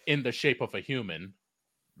in the shape of a human.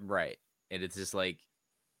 right. And it's just like,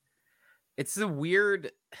 it's a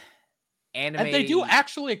weird anime. And they do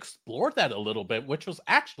actually explore that a little bit, which was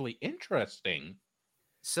actually interesting.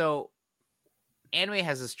 So anime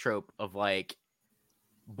has this trope of like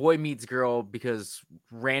boy meets girl because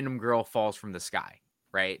random girl falls from the sky,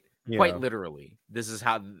 right? Yeah. Quite literally. This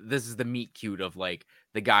is the meet cute of like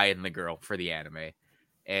the guy and the girl for the anime.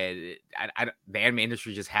 And the anime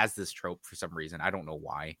industry just has this trope for some reason. I don't know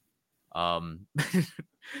why.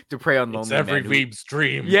 To prey on lonely It's every men who- weeb's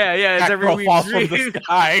dream. Yeah, it's That every girl weeb's falls from dream. the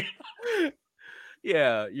sky.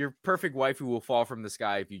 Yeah, your perfect waifu will fall from the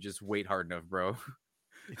sky if you just wait hard enough, bro.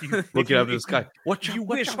 Looking up to the sky. Watch Watch you out,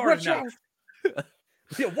 wish watch out, hard watch enough. out.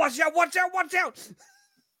 Yeah, watch out! Watch out! Watch out!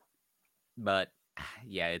 But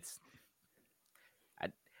yeah,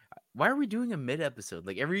 why are we doing a mid episode?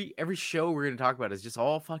 Like every show we're gonna talk about is just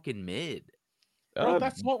all fucking mid. Bro,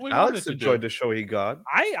 that's what we Alex wanted to enjoyed do. the show he got.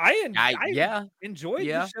 I Yeah, enjoyed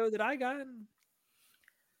Yeah. the show that I got.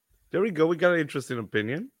 There we go. We got an interesting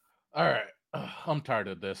opinion. All right. I'm tired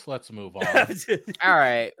of this. Let's move on. all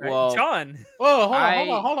right. Well, John. Whoa, hold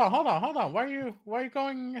I- on. Why are you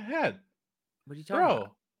going ahead? what are you talking Bro,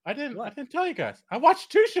 about? I didn't What? tell you guys. I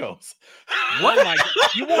watched 2 shows. What? Oh my God.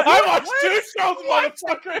 You watched- I watched what? 2 shows,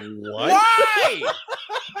 motherfucker. What? Why?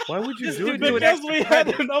 Why would you This do dude this? doing Because extra we had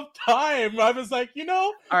credit. enough time. I was like,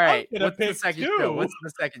 All right. gonna What's the pick second 2. show? What's the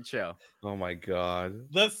second show? Oh my god.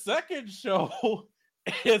 the second show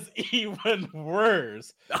is even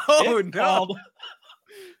worse. Oh It's no! called-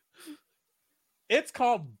 It's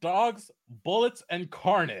called Dogs, Bullets, and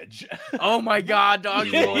Carnage. Oh my God, dog!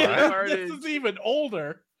 Yeah, This is even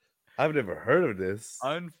older. I've never heard of this.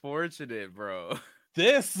 Unfortunate, bro.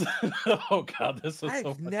 This, oh god, this is so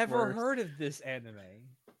I've much never worse. heard of this anime.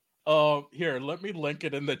 Here, let me link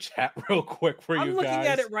it in the chat real quick for I'm you looking guys.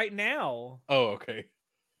 at it right now. Oh, okay.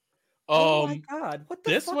 Oh my god, what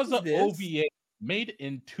the This fuck was is an this? OVA made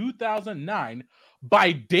in 2009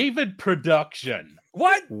 by David Production.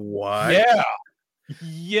 What? What?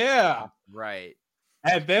 Yeah. Right.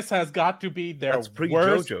 And this has got to be their That's worst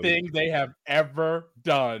pre-JoJo. thing they have ever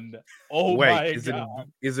done. Oh Wait, my is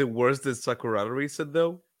god. it worse than Sakura Recent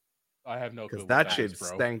though? I have no clue. Because What that shit is, bro.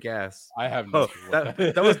 stank ass. I have no Oh, clue. What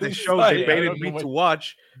that was the is. show I they don't baited know me what- to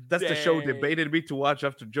watch. That's the show they Dang. baited me to watch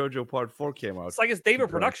after JoJo Part 4 came out. It's like it's David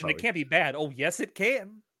Super Production. It sorry. can't be bad. Oh yes, it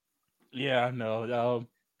can. Yeah, no.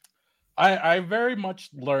 I very much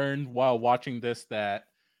learned while watching this that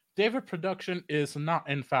David Production is not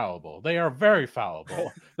infallible. They are very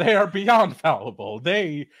fallible. They are beyond fallible.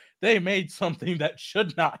 They made something that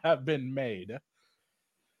should not have been made.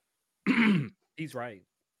 He's right.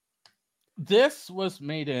 This was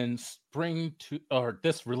made in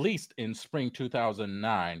this released in spring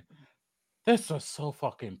 2009. This is so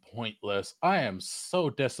fucking pointless. I am so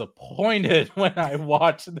disappointed when I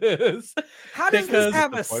watch this. How does this Because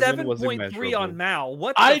have a disappointment was 7.3 immeasurable. on Mal?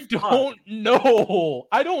 What the I fuck? don't know.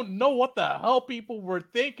 I don't know what the hell people were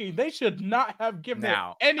thinking. They should not have given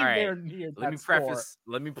Now, it all right, anywhere near Let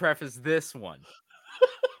that me preface this one.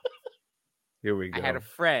 Here we go. I had a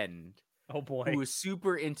friend Oh boy. who was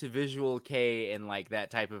super into Visual K and like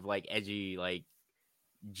that type of like edgy like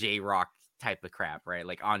J-rock type of crap, right?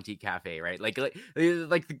 Like Auntie Cafe, right?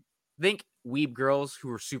 Think weeb girls who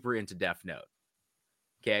are super into Death Note.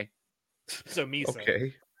 Okay, So Misa.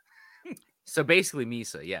 Okay. so basically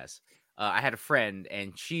Misa, yes. I had a friend,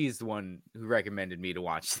 and she's the one who recommended me to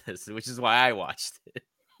watch this, which is why I watched it.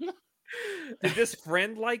 Did this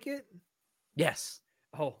friend like it? Yes.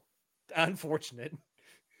 Oh, unfortunate.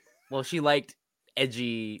 Well, she liked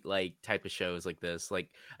edgy like type of shows like this. Like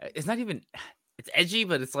it's not even it's edgy,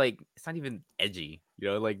 but it's like it's not even edgy. You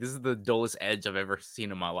know, like this is the dullest edge I've ever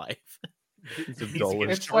seen in my life. It's a Easy dull to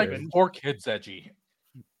as It's like shit. 4 kids edgy.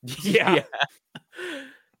 Yeah.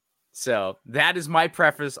 So that is my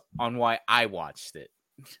preface on why I watched it.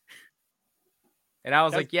 And I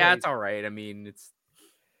was That's like, yeah, great. it's all right. I mean, it's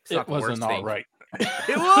It not the worst wasn't all thing. right.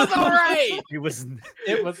 It was all right. It was.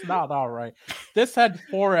 It was not all right. This had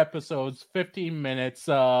 4 episodes, 15 minutes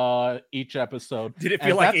each episode. Did it And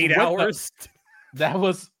feel like that's 8 with the- hours? That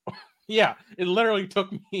was, yeah. It literally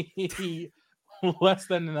took me less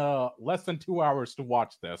than 2 hours to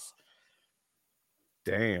watch this.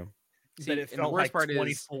 Damn. See, But it and the felt worst like part is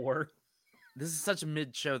 24. this is such a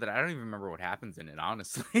mid show that I don't even remember what happens in it,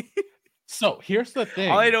 honestly. So here's the thing.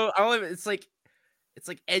 It's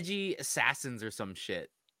like edgy assassins or some shit.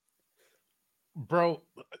 Bro,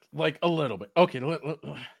 like a little bit. Okay,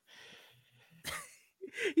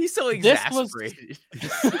 He's so This was-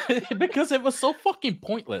 exasperated. because it was so fucking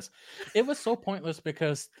pointless. It was so pointless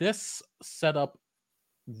because this set up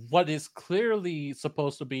what is clearly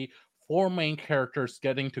supposed to be 4 main characters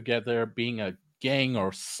getting together, being a gang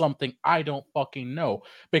or something. I don't fucking know,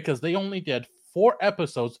 because they only did 4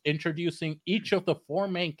 episodes introducing each of the 4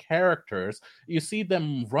 main characters. You see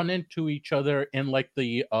them run into each other in like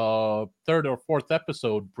the 3rd or 4th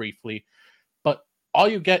episode briefly, but all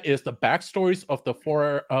you get is the backstories of the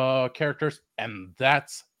 4 characters, and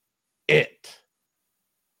that's it.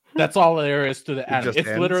 That's all there is to the anime. just It's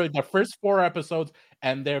ends? literally the first 4 episodes,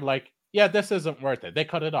 and they're like, yeah, this isn't worth it. They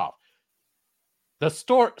cut it off. The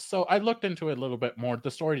story, so I looked into it a little bit more.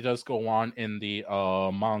 The story does go on in the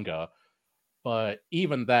manga, but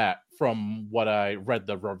even that, from what I read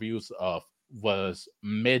the reviews of, was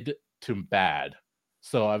mid to bad.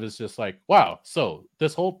 So I was just like, wow, so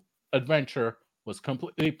this whole adventure was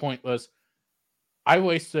completely pointless. I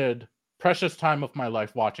wasted precious time of my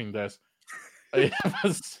life watching this. It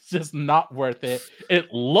was just not worth it.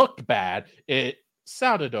 It looked bad. It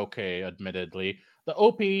sounded okay, admittedly. The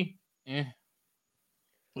OP,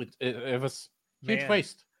 it was huge Man,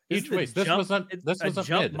 waste. Huge waste. This wasn't a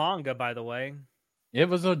jump mid. manga, by the way. It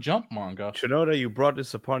was a jump manga. Shinoda, you brought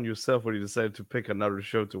this upon yourself when you decided to pick another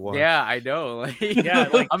show to watch. Yeah, I know. Like, Yeah,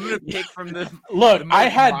 like- I'm gonna pick from the Look, the I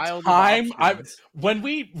most had mild of time. options. When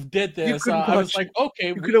we did this, could've I was watched- like, okay,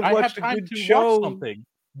 you could've I have watched a time good to show. watch something.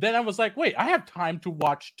 Then I was like, wait, I have time to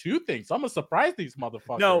watch 2 things. I'm gonna surprise these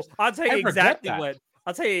motherfuckers. No, I'll tell you I regret exactly that. what.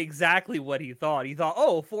 I'll tell you exactly what he thought. He thought,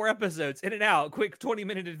 "Oh, 4 episodes, in and out, quick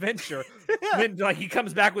 20-minute adventure." Then, like, he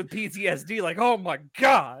comes back with PTSD, like, "Oh my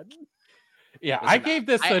god!" Yeah, I Listen, gave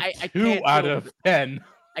this I a 2 can't out feel- of 10.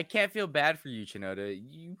 I can't feel bad for you, Shinoda.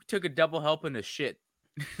 You took a double helping of shit.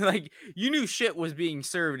 Like you knew shit was being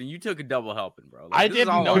served, and you took a double helping, bro. Like, I this is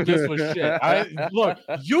didn't all know on you. this was shit. Look,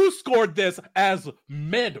 you scored this as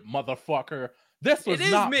mid, motherfucker. This was It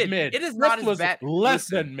is not mid. mid. It is This not as was bad.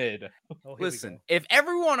 less Listen. than mid. Oh, here we Listen, go. if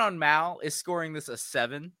everyone on Mal is scoring this a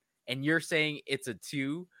 7 and you're saying it's a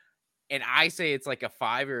 2 and I say it's like a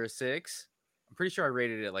 5 or a 6, I'm pretty sure I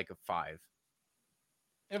rated it like a 5.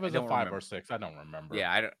 It was a 5 or 6. I don't remember.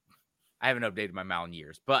 Yeah, I haven't updated my Mal in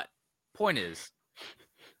years. But point is,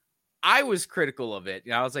 I was critical of it.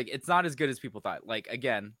 I was like, it's not as good as people thought. Like,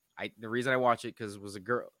 again, the reason I watched it because it was a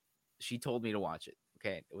girl. She told me to watch it.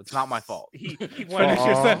 Okay, it's not my fault. He Finish wanted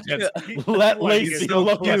your Aw. sentence. he Let wanted to Lacey get so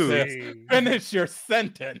look at cute. this. Finish your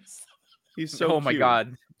sentence. He's so Oh my cute.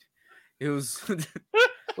 god, it was.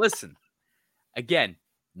 Listen, again,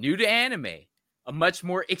 new to anime. A much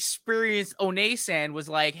more experienced One-san was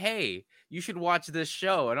like, "Hey, you should watch this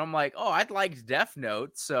show," and I'm like, "Oh, I'd liked Death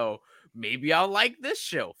Note, so maybe I'll like this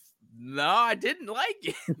show." No, I didn't like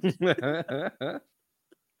it.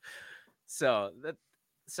 So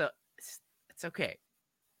it's okay.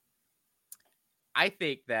 I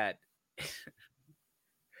think that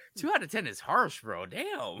 2 out of 10 is harsh, bro.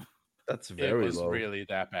 Damn. That's It very was low. really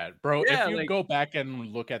that bad. Bro, Yeah, if you like- go back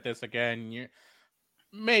and look at this again,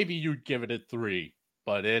 maybe you'd give it a 3,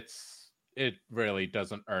 but it really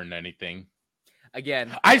doesn't earn anything.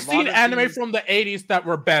 Again, I've a lot seen of anime these- from the 80s that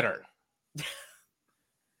were better.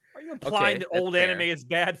 Are you implying Okay, that that's old fair. anime is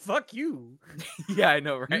bad? Fuck you. Yeah, I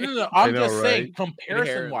know, right? No, I'm I just know, saying, right?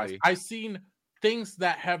 comparison-wise, Inherently. I've seen things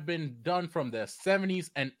that have been done from the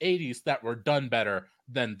 70s and 80s that were done better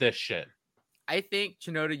than this shit. I think,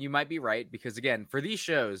 Chinoda, you might be right because, again, for these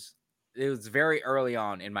shows, it was very early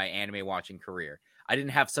on in my anime watching career. I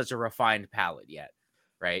didn't have such a refined palette yet,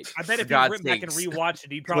 right? I bet For if you God's went back and sakes. rewatched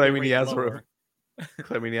it, he'd probably Claiming he rate it has lower.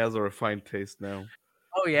 Claiming he has a refined taste now.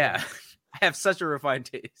 Oh, yeah. I have such a refined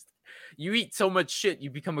taste. You eat so much shit, you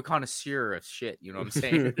become a connoisseur of shit. You know what I'm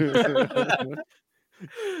saying?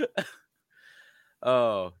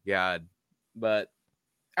 Oh, God. But,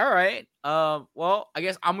 all right. Well, I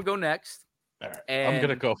guess I'm going to go next. All right, I'm going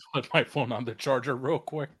to And- go put my phone on the charger real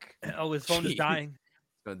quick. Oh, his phone is dying.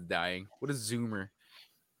 It's dying. What a zoomer.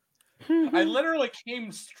 I literally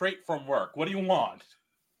came straight from work. What do you want?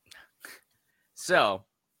 So,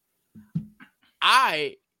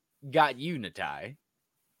 I got you, Natai.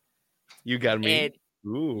 You got me. And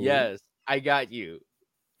Ooh. yes, I got you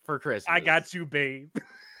for Christmas. I got you, babe.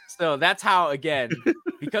 So that's how, again,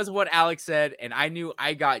 because of what Alex said, and I knew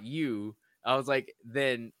I got you, I was like,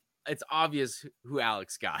 then it's obvious who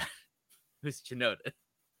Alex got. Who's Chinoda. It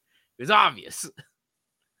was obvious.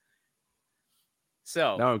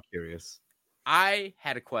 So Now I'm curious. I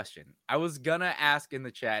had a question. I was gonna ask in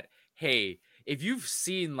the chat, hey, if you've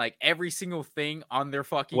seen like every single thing on their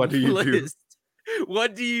fucking What do you do? list,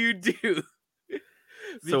 what do you do?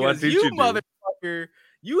 So what Because did you you do? motherfucker,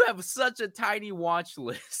 you have such a tiny watch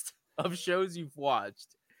list of shows you've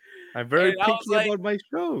watched. I'm very And I was picky like- about my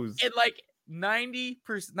shows. And like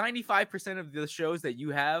 95% of the shows that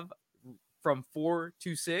you have from 4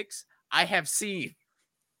 to 6, I have seen.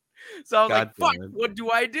 So I was like, God fuck, damn it. what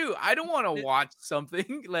do I do? I don't want to watch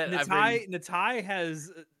something that I've already...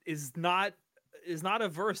 Natai is not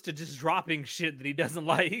averse to just dropping shit that he doesn't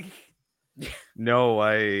like.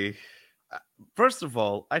 No, first of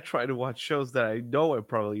all, I try to watch shows that I know I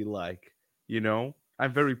probably like. You know,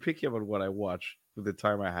 I'm very picky about what I watch with the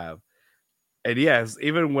time I have. And yes,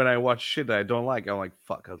 even when I watch shit that I don't like, I'm like,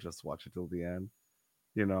 fuck, I'll just watch it till the end.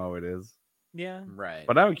 You know how it is. Yeah. Right.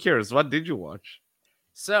 But I'm curious, what did you watch?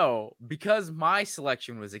 So, because my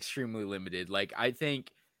selection was extremely limited, like I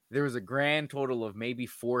think there was a grand total of maybe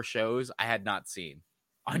 4 shows I had not seen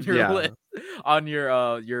on your Yeah. list, on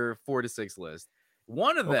your 4 to 6 list.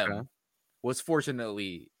 One of them Okay. was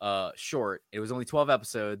fortunately short. It was only 12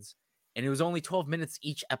 episodes, and it was only 12 minutes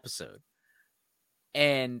each episode.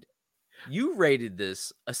 And you rated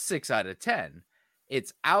this a 6 out of 10.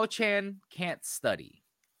 It's Ao-chan Can't Study.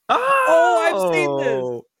 Oh, I've seen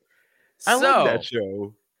this. I So, like that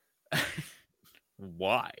show.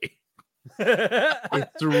 why?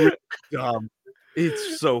 It's really dumb.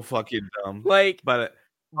 It's so fucking dumb. Like, But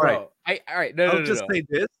bro, all right, no, I'll just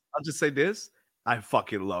say this. I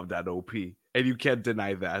fucking love that OP, and you can't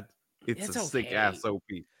deny that. It's It's a sick okay. ass OP.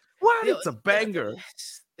 What? Yo, It's a banger.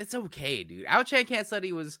 It's okay, dude. Ao-chan Can't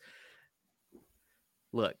Study was.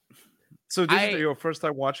 Look, So this I- is your first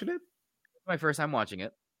time watching it? my first time watching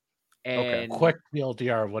it, Okay. and Quick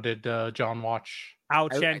TLDR, what did John watch?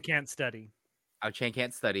 Ao-chan I- can't study. Ao-chan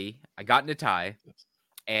Can't Study. I got into Thai,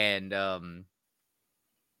 and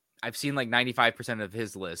I've seen like 95% of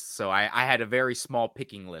his list, so I had a very small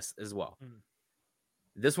picking list as well. Mm.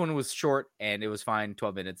 This one was short, and it was fine.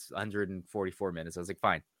 12 minutes, 144 minutes. I was like,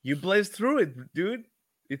 fine. You blazed through it, dude.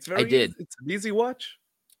 It's very. did. It's an easy watch.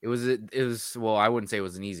 It was well, I wouldn't say it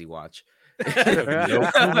was an easy watch. No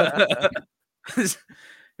It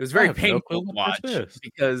was I very have no painful clue to what watch this is.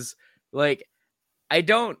 because, like, I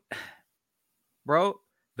don't, bro.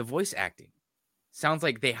 The voice acting sounds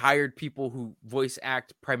like they hired people who voice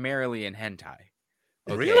act primarily in hentai.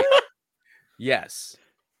 Okay. Really? Yes.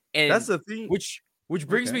 And That's the thing. which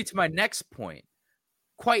brings Okay. me to my next point.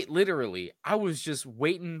 Quite literally, I was just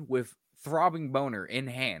waiting with throbbing boner in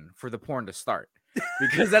hand for the porn to start.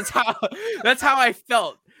 Because that's how I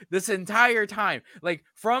felt this entire time. Like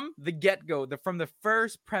from the get-go, from the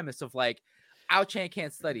first premise of like, Ao-chan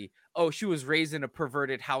can't study. Oh, she was raised in a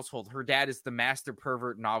perverted household. Her dad is the master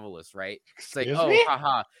pervert novelist, right? It's like, Excuse oh, me?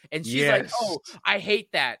 haha. And she's like, oh, I hate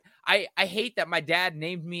that. I hate that my dad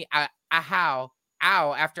named me Ahao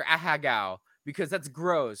after Ahagao because that's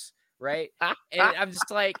gross, right? And I'm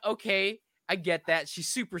just like, okay, I get that. She's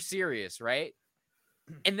super serious, right?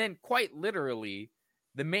 And then quite literally,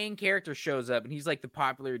 the main character shows up and he's like the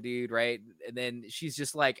popular dude, right? And then she's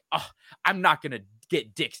just like, oh, I'm not going to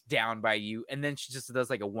get dicked down by you. And then she just does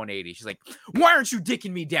like a 180. She's like, why aren't you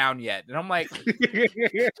dicking me down yet? And I'm like,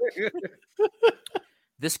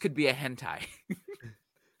 this could be a hentai.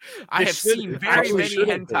 I have seen very many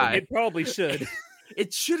hentai. It probably should.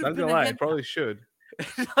 It should have Not been gonna a lie, hentai. it probably should.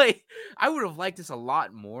 Like, I would have liked this a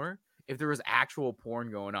lot more if there was actual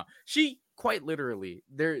porn going on. She quite literally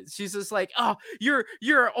she's just like, oh, you're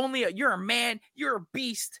a man, you're a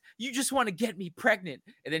beast, you just want to get me pregnant.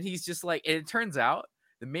 And then he's just like, and it turns out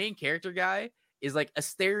the main character guy is like a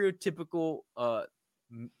stereotypical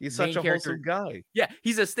He's main such a character wholesome guy. Yeah,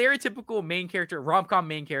 he's a stereotypical main character, rom-com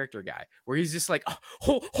main character guy, where he's just like, oh,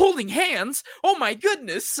 holding hands, oh my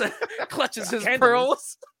goodness, clutches his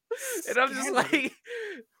pearls. And I'm just like,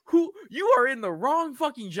 who, you are in the wrong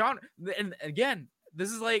fucking genre. And again, this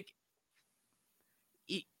is like,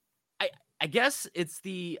 I guess it's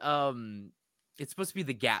the it's supposed to be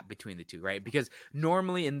the gap between the two, right? Because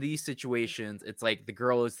normally in these situations, it's like the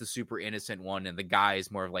girl is the super innocent one and the guy is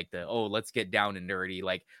more of like the, oh, let's get down and nerdy,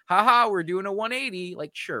 like, haha, we're doing a 180, like,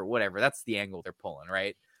 sure, whatever, that's the angle they're pulling,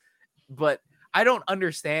 right? But I don't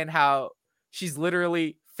understand how she's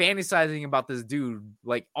literally fantasizing about this dude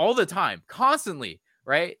like all the time, constantly,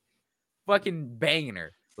 right? Fucking banging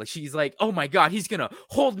her. Like, she's like, oh my god, he's gonna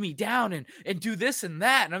hold me down and do this and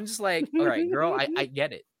that. And I'm just like, all right, girl, I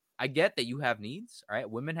get it. I get that you have needs. All right,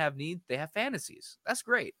 women have needs. They have fantasies. That's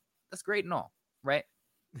great. That's great and all, right?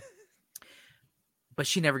 But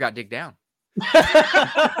she never got digged down.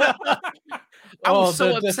 I was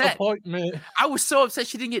so upset. I was so upset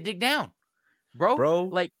she didn't get digged down, bro.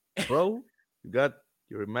 Like, bro, you got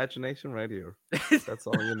your imagination right here. That's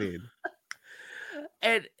all you need.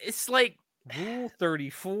 And it's like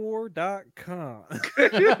rule34.com.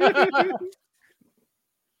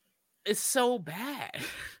 It's so bad.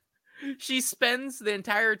 She spends the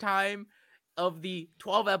entire time of the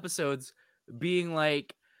 12 episodes being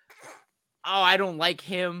like, oh, I don't like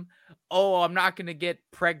him. Oh, I'm not going to get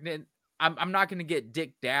pregnant. I'm not going to get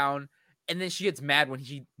dicked down. And then she gets mad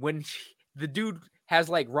when the dude has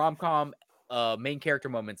like rom-com main character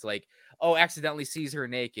moments, like, oh, accidentally sees her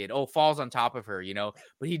naked. Oh, falls on top of her,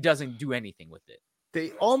 but he doesn't do anything with it.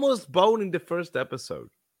 They almost bone in the first episode.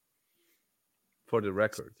 For the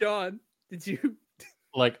record. John, did you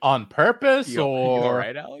like on purpose you all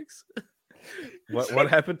right, Alex? What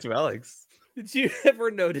happened to Alex? Did you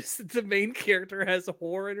ever notice that the main character has a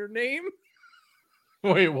whore in her name?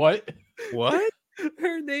 Wait, what? What?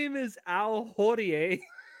 Her name is Al Horie.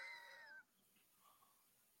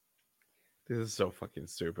 This is so fucking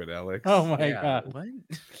stupid, Alex. Oh my god. What?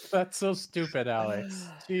 That's so stupid, Alex.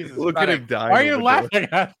 Jesus. Look at him dying. Why are you over laughing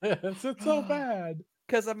at this? It's so bad.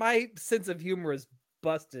 Because my sense of humor is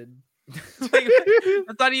busted. Like,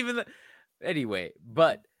 that's not even anyway,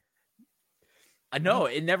 but I know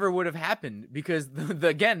it never would have happened because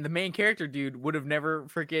the main character dude would have never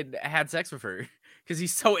freaking had sex with her because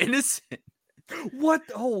he's so innocent. What?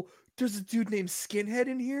 Oh, there's a dude named Skinhead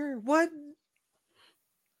in here? What?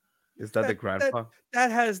 Is that the grandpa?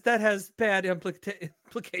 That has bad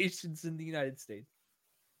implications in the United States.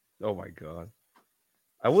 Oh my god.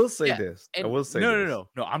 I will say this. I will say no.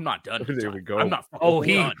 I'm not done. There we go. I'm not.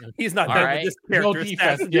 He's not All done right. with this character. No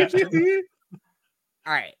defense.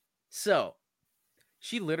 All right. So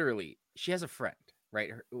she has a friend,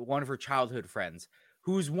 right? One of her childhood friends,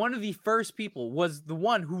 who's one of the first people, was the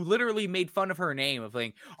one who literally made fun of her name of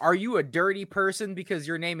like, are you a dirty person because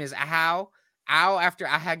your name is Ahao after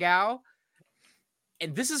Ahagao?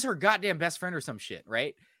 And this is her goddamn best friend or some shit,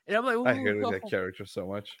 right? And I'm like, I hated that character so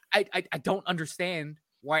much. I don't understand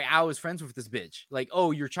why Ao is friends with this bitch. Like,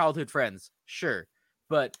 oh, your childhood friends, sure,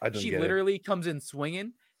 but she literally comes in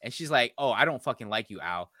swinging, And she's like, oh, I don't fucking like you,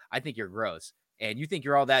 Al. I think you're gross. And you think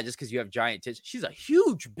you're all that just because you have giant tits. She's a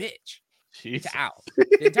huge bitch Jesus. to Al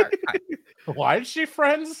the entire time. Why is she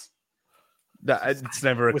friends? It's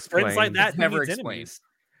never With friends like explained. that, It's who never needs explained.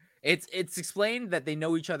 enemies? It's explained that they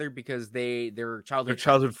know each other because they're Their childhood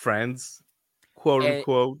childhood friends, quote And-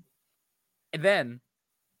 unquote. And then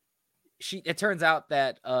it turns out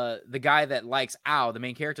that the guy that likes Al, the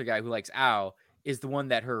main character guy who likes Al, is the one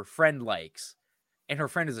that her friend likes. And her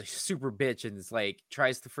friend is a super bitch and is like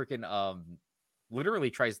tries to freaking literally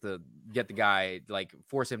tries to get the guy, like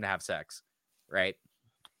force him to have sex, right?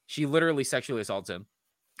 She literally sexually assaults him.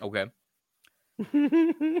 Okay.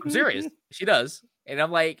 I'm serious. She does. And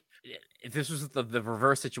I'm like, if this was the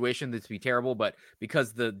reverse situation, this would be terrible. But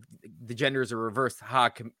because the genders are reversed,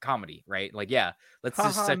 comedy, right? Like, yeah, let's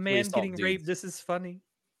just Haha, sexually man assault getting dudes. raped. This is funny.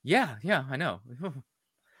 Yeah, I know.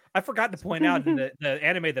 I forgot to point out in the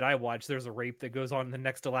anime that I watched, there's a rape that goes on in the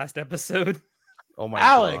next to last episode. Oh my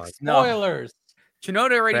Alex, No. spoilers.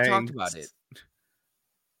 Chinoda already god. talked about it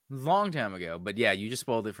a long time ago. But yeah, you just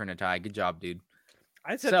spoiled it for Natai. Good job, dude.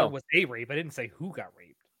 I said So- there was a rape. I didn't say who got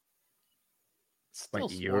raped. Still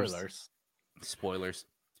My ears. spoilers. Spoilers.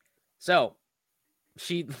 So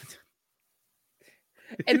she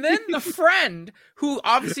and then the friend who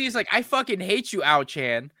obviously is like, I fucking hate you,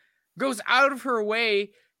 Ao-chan, goes out of her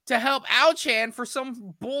way to help Ao-chan for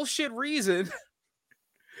some bullshit reason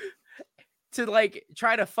to like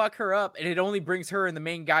try to fuck her up, and it only brings her and the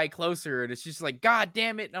main guy closer, and it's just like, God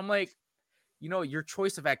damn it. And I'm like, your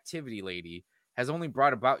choice of activity, lady, has only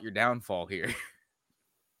brought about your downfall here.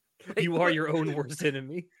 You are your own worst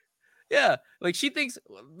enemy. Yeah, like she thinks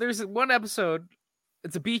there's one episode,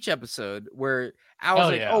 it's a beach episode where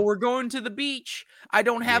Al's like, yeah. oh, we're going to the beach. I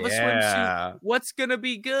don't have a swimsuit. Yeah. What's gonna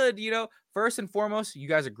be good? First and foremost, you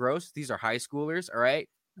guys are gross. These are high schoolers. All right,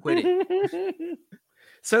 quit it.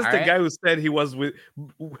 Says All the right. guy who said he was with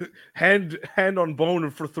hand on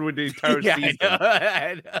bone for through the entire Yeah, season.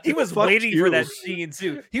 I know. He was Fuck waiting you. for that scene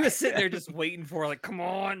too. He was sitting there just waiting for, like, come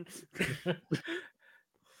on.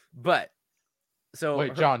 But so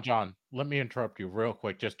Wait, John, let me interrupt you real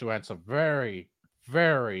quick just to answer a very,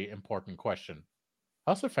 very important question.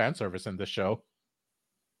 How's the fan service in this show?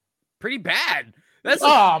 pretty bad. That's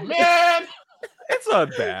Oh man! It's not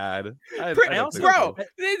bad. I don't think bro. so.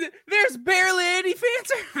 There's barely any fan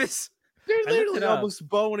service. They're I looked literally it up. almost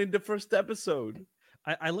bone in the first episode.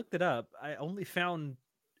 I looked it up. I only found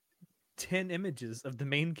 10 images of the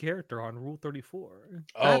main character on Rule 34.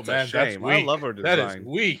 Oh That's a man, that's shame. weak. I love her That is design.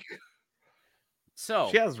 weak. So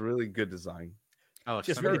She has really good design. Oh,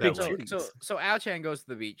 Just really big so, titties. so Ao-chan goes to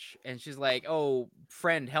the beach and she's like, "Oh,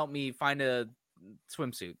 friend, help me find a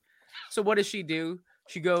swimsuit." So what does she do?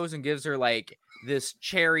 She goes and gives her like this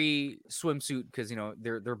cherry swimsuit because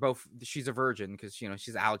they're both. She's a virgin because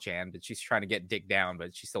she's Ao-chan, but she's trying to get dick down,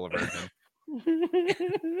 but she's still a virgin.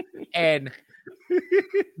 And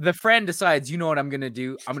the friend decides, you know what I'm gonna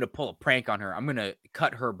do? I'm gonna pull a prank on her. I'm gonna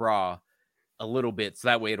cut her bra a little bit so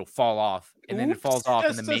that way it'll fall off, and then it falls off,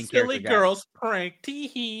 and the Just main a silly character girl's prank.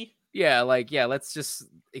 Tee-hee. Yeah, let's just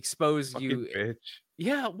expose Fucking you. bitch.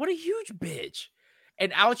 Yeah, what a huge bitch.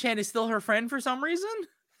 And Ao-chan is still her friend for some reason.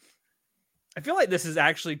 I feel like this is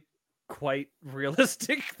actually quite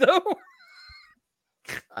realistic, though.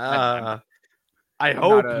 I I'm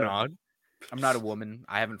hope not a- not. I'm not a woman.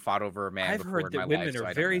 I haven't fought over a man I've before heard in that my women life, so are I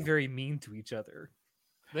don't very, know. very mean to each other.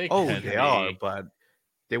 They Oh, can they be. are, but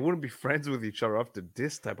they wouldn't be friends with each other after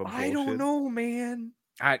this type of bullshit. I don't know, man.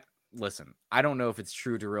 Listen, I don't know if it's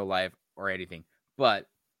true to real life or anything, but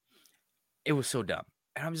it was so dumb.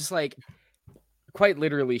 And I'm just like, quite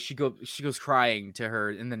literally, she goes crying to her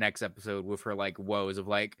in the next episode with her like woes of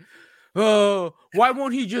like, oh, why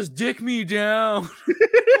won't he just dick me down?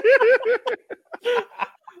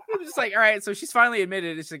 I'm just like, all right, so she's finally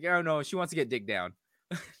admitted. It's like, oh no, she wants to get dick down.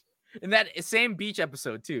 In that same beach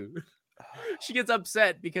episode too, she gets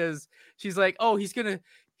upset because she's like, oh,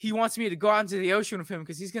 he wants me to go out into the ocean with him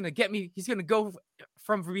because he's gonna get me. He's gonna go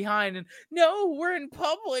from behind, and no, we're in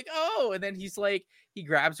public. Oh, and then he's like, he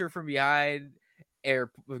grabs her from behind, and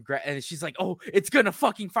she's like, oh, it's gonna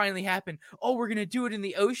fucking finally happen. Oh, we're gonna do it in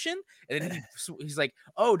the ocean. And then he's like,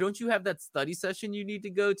 oh, don't you have that study session you need to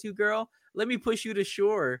go to, girl? Let me push you to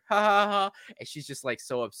shore. Ha ha ha. And she's just like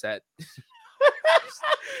so upset.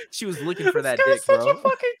 She was looking for that This dick, guy's bro. such a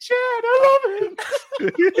fucking Chad. I love him.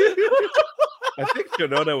 I think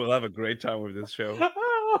Shinoda will have a great time with this show.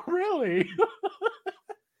 Oh, really?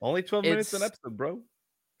 Only 12 minutes an It's- episode, bro.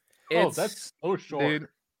 Oh, It's- that's so short. Dude.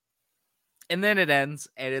 And then it ends,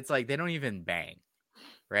 and it's like they don't even bang,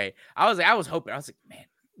 right? I was hoping. I was like, man,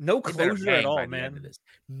 No they better closure at bang all, by the end of man. this.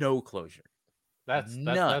 No closure. That's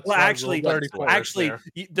Nuts. Well, why actually, Rule 34 is actually, there.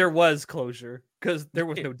 there was closure because there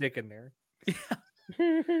was no dick in there.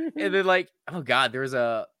 And then like, oh god, there's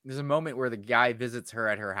a moment where the guy visits her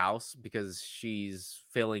at her house because she's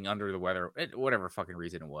feeling under the weather, whatever fucking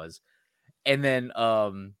reason it was. And then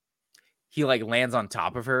he like lands on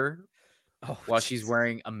top of her while she's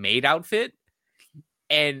wearing a maid outfit.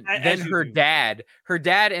 And then her dad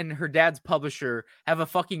and her dad's publisher have a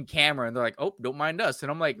fucking camera and they're like, oh, don't mind us.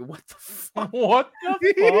 And I'm like, what the fuck? What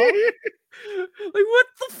the fuck? Like, what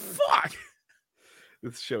the fuck?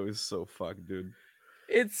 This show is so fucked, dude.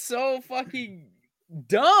 It's so fucking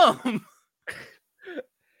dumb.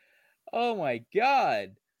 Oh my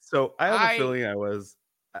god. So I have a feeling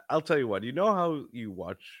I'll tell you what, you know how you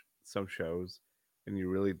watch some shows and you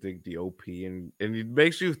really dig the OP and it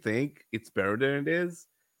makes you think it's better than it is?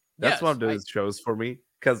 That's Yes, one of those shows for me.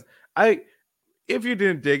 Because if you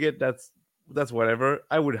didn't dig it, that's whatever.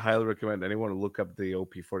 I would highly recommend anyone to look up the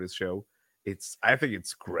OP for this show. I think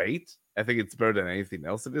it's great. I think it's better than anything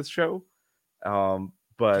else in this show.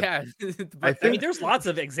 But yeah, I I mean, think there's lots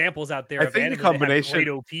of examples out there. I Of think the anime that have combination- great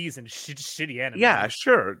OPs and shitty anime. yeah,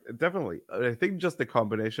 sure, definitely. I think just the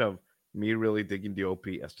combination of me really digging the OP,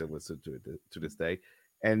 I still listen to it to this day,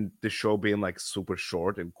 and the show being like super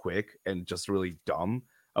short and quick and just really dumb.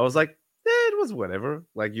 I was like, it was whatever.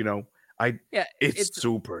 Like, it's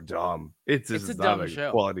super dumb. It's a not dumb a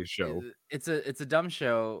show. quality show. It's a dumb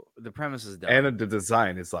show. The premise is dumb. And the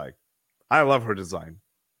design is like, I love her design.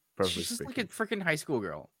 She's just like a freaking high school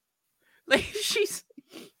girl. Like she's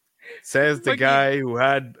says the fucking- guy who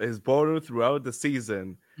had his boner throughout the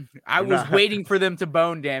season. I was waiting for them to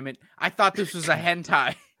bone, damn it. I thought this was a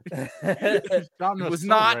hentai. John was so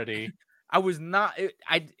not- ready. I was not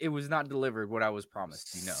it was not delivered what I was promised,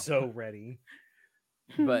 So ready.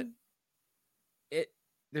 But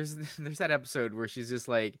there's that episode where she's just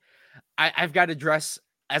like, I've got to dress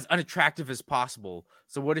as unattractive as possible.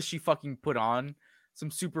 So what does she fucking put on? Some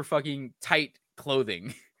super fucking tight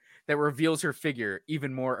clothing that reveals her figure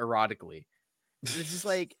even more erotically. It's just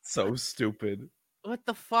like So stupid. what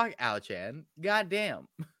the fuck, Ao-chan? God damn.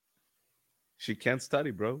 She can't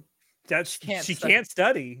study, bro. She can't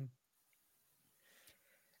study.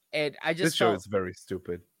 And I This just show felt, is very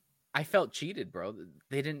stupid. I felt cheated, bro.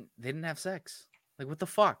 They didn't have sex. Like what the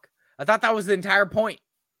fuck? I thought that was the entire point.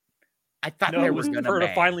 I thought No, they it were was gonna for her to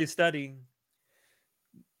bang. finally study.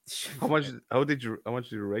 How much did you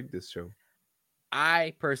rate this show?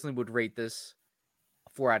 I personally would rate this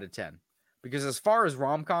 4 out of 10 because as far as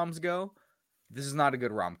rom-coms go, this is not a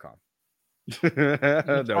good rom-com, No,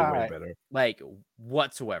 way Alright. better. like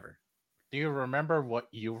whatsoever. Do you remember what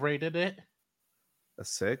you rated it? A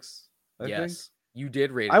 6? I Yes, think. you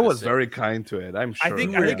did rate it. I a was 6. very kind to it. I'm sure. I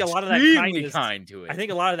think You were a lot of that extremely kindness. kind to it. I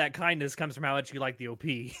think a lot of that kindness comes from how much you like the OP.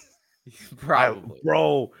 probably.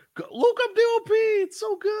 Bro, look up the OP. It's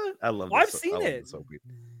so good. I love. Well, this. I've seen I love it. this OP.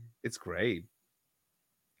 It's great.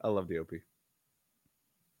 I love the OP.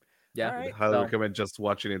 Yeah, All right. Highly so- recommend just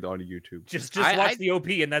watching it on YouTube. Just I- watch I- the OP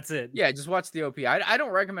and that's it. Yeah, just watch the OP. I don't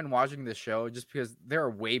recommend watching this show just because there are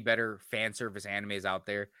way better fan service animes out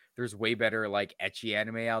there. There's way better like ecchi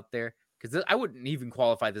anime out there. Because I wouldn't even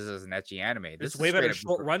qualify this as an ecchi anime. This There's is way better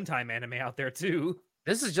straight up short runtime anime out there too.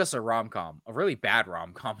 This is just a rom-com, a really bad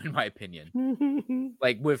rom-com in my opinion.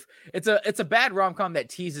 Like it's a bad rom-com that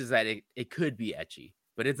teases that it could be ecchi,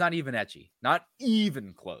 but it's not even ecchi. Not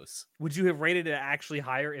even close. Would you have rated it actually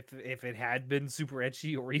higher if it had been super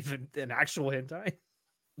ecchi or even an actual hentai?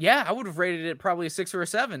 Yeah, I would have rated it probably a 6 or a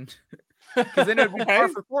 7. Because then it would be par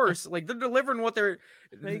for course. Like they're delivering what they're.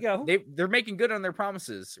 There you go. They're making good on their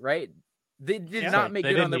promises, right? They did Yeah. not make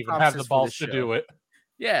They good on didn't their even promises have the for balls this to show. do it.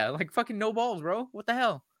 Yeah, like fucking no balls, bro. What the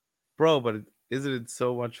hell? Bro, but isn't it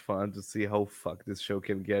so much fun to see how fucked this show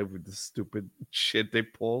can get with the stupid shit they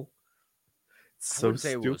pull? It's I so wouldn't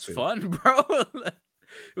say stupid. it was fun, bro.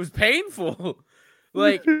 It was painful.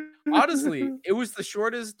 Like honestly, it was the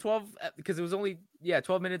shortest 12 because it was only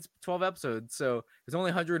 12 minutes, 12 episodes. So it was only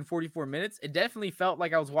 144 minutes. It definitely felt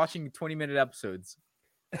like I was watching 20-minute episodes.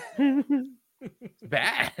 It's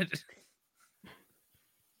bad.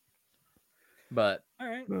 But All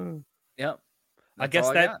right. yep. I that's guess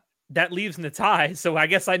all got. that leaves Natai, so I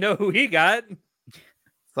guess I know who he got.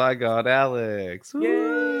 So I got Alex. Yay!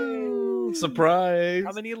 Woo! Surprise.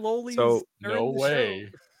 How many lolis? So, are in No the way.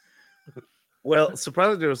 show? Well,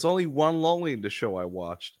 surprisingly, there was only one lonely in the show I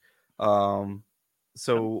watched.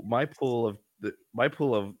 So my pool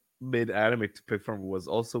of mid anime to pick from was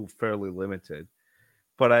also fairly limited.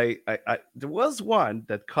 But I there was one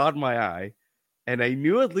that caught my eye, and I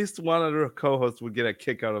knew at least one other co-host would get a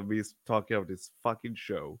kick out of me talking about this fucking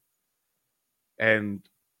show. And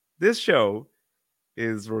this show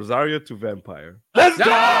is Rosario to Vampire. Let's go!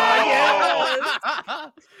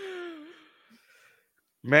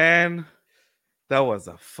 Man, that was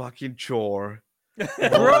a fucking chore.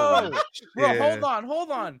 Bro, Shit. hold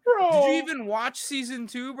on. Bro. Did you even watch season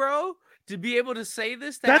 2, bro? To be able to say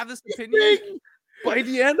this, to That's have this the opinion? thing. By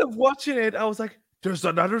the end of watching it, I was like, "There's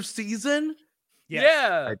another season." Yes,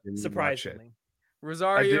 Yeah. I didn't watch it. surprisingly.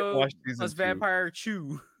 Rosario watch season plus 2. Vampire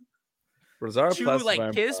Chew. Rosario Chew plus like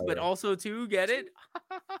Vampire. kiss, but also two. Get it?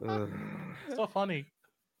 Ugh. So funny.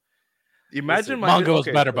 Imagine my Manga was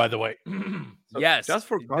okay, better, so- by the way. so Yes, just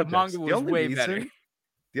for the context, manga was way better.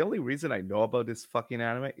 The only reason I know about this fucking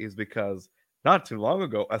anime is because not too long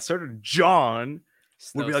ago, a certain John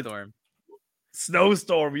would be like, Snowstorm.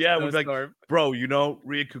 Snowstorm, yeah, would be like, Snowstorm. bro, you know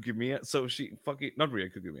Ria Kukimiya? So she fucking not Ria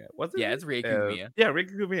Kukimiya, what's it? Yeah, it's Ria Kukimiya. Yeah, Ria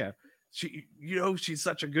Kukimiya. She, she's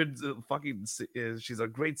such a good she's a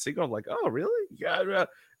great singer. I'm like, oh, really? Yeah.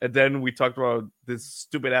 And then we talked about this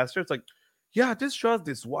stupid ass show. It's like, yeah, this show has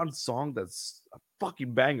this one song that's a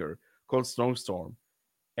fucking banger called Snowstorm,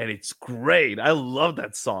 and it's great. I love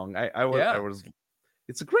that song. I was,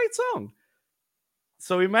 it's a great song.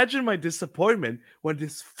 So imagine my disappointment when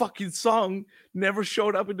this fucking song never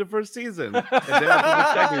showed up in the first season, and then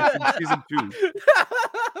I in season 2.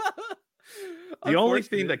 The only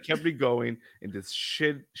thing that kept me going in this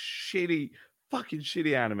shitty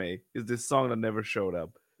anime is this song that never showed up.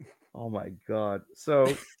 Oh my god!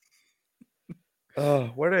 So,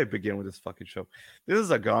 where do I begin with this fucking show? This is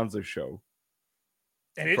a Gonzo show,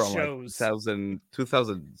 And it from shows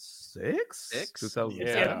 2006, 2000,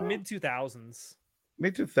 yeah, mid 2000s.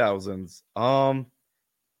 mid 2000s.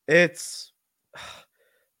 It's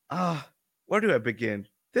where do I begin?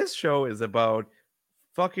 This show is about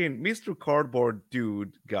fucking Mr. Cardboard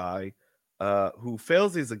dude guy who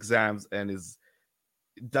fails his exams and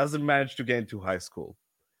doesn't manage to get into high school.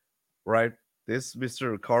 Right? This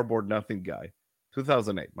Mr. Cardboard nothing guy.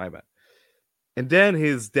 2008, my bad. And then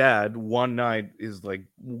his dad one night is like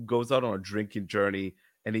goes out on a drinking journey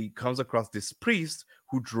and he comes across this priest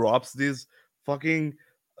who drops this fucking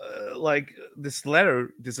like this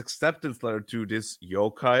acceptance letter to this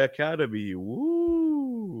yokai academy.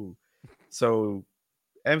 Woo! So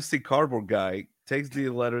MC Cardboard guy takes the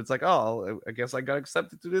letter. It's like, oh, I guess I got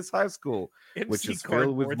accepted to this high school, which is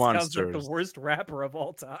filled with monsters. Sounds like the worst rapper of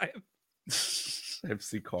all time.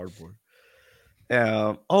 MC Cardboard.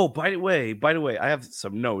 By the way, I have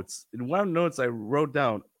some notes. In one of the notes I wrote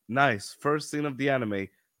down, nice first scene of the anime,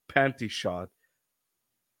 panty shot.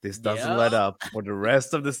 This doesn't let up for the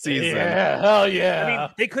rest of the season. Yeah, hell yeah. I mean,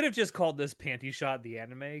 they could have just called this Panty Shot the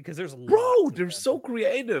anime because there's they're so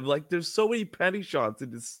creative. Like, there's so many panty shots in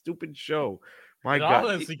this stupid show. My God,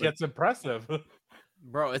 honestly gets impressive.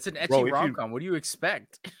 Bro, it's an ecchi rom-com. What do you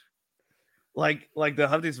expect? Like they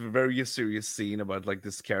have this very serious scene about like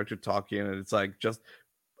this character talking, and it's like just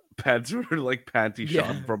panty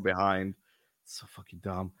shot from behind. It's so fucking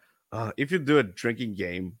dumb. If you do a drinking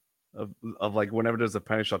game of like whenever there's a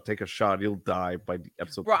panty shot, take a shot, you'll die by the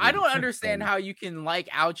episode. Bro, I don't understand how you can like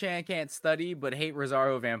Ao-chan Can't Study but hate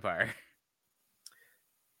Rosario Vampire.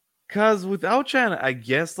 Cause with Ao-chan, I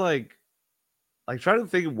guess like I try to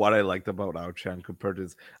think of what I liked about Ao-chan compared to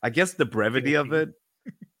this. I guess the brevity of it.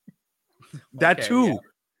 That too.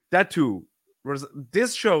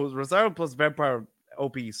 This show, Rosario plus Vampire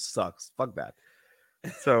OP sucks. Fuck that.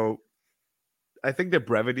 So I think the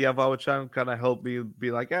brevity of Ao-chan kind of helped me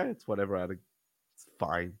be like, it's whatever. It's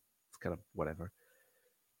fine. It's kind of whatever.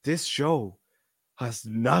 This show has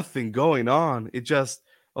nothing going on. It just,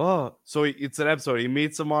 so it's an episode. He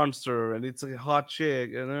meets a monster and it's a hot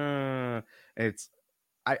chick. And it's,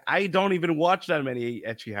 I don't even watch that many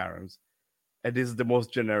ecchi harems. And this is the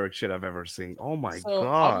most generic shit I've ever seen. Oh my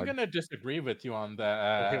God. I'm going to disagree with you on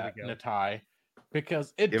that, Here we go. Natai.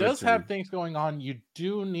 Because it does have things going on. You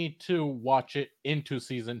do need to watch it into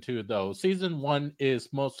season 2, though. Season 1 is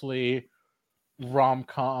mostly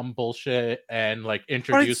rom-com bullshit and like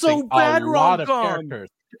introducing a lot of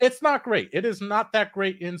characters. It's not great. It is not that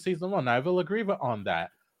great in season 1. I will agree on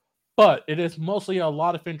that. But it is mostly a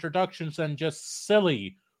lot of introductions and just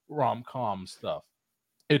silly rom-com stuff.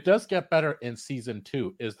 It does get better in season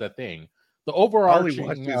 2, is the thing. The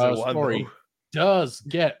overarching story does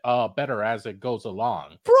get better as it goes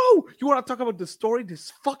along. Bro, you want to talk about the story?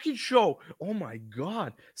 This fucking show. Oh my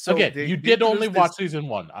God. So okay, you did only watch season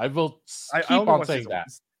 1. I will keep on saying that.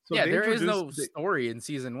 So yeah, there is no story in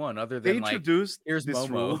season 1 other than they introduced here's this Momo.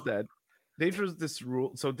 Rule that they introduced this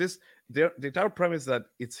rule. So the entire premise that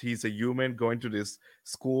he's a human going to this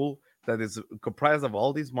school that is comprised of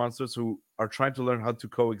all these monsters who are trying to learn how to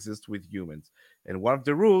coexist with humans. And one of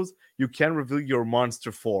the rules, you can reveal your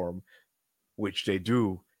monster form which they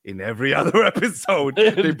do in every other episode.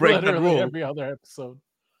 They break that rule. Every other episode.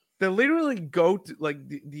 They literally go to like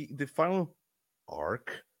the final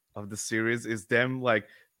arc of the series is them like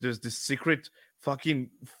there's this secret fucking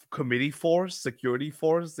committee force, security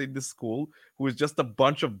force in the school who is just a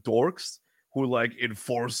bunch of dorks who like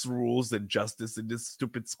enforce rules and justice in this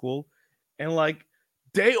stupid school, and like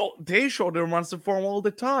they show their monster form all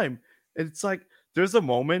the time. And it's like there's a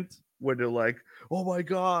moment where they're like, "Oh my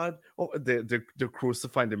god!" Oh, they're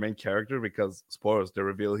crucifying the main character because spoilers. They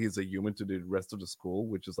reveal he's a human to the rest of the school,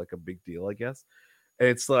 which is like a big deal, I guess. And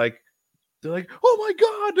it's like they're like, "Oh my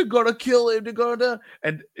god, they're gonna kill him! They're gonna,"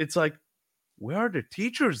 and it's like, where are the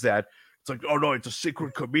teachers at? It's like, oh no, it's a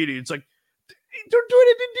secret committee. It's like they're doing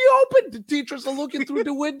it in the open. The teachers are looking through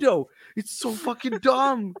the window. It's so fucking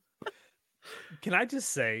dumb. Can I just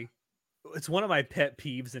say, it's one of my pet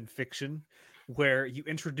peeves in fiction where you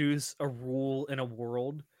introduce a rule in a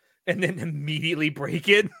world and then immediately break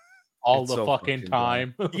it. All It's the so fucking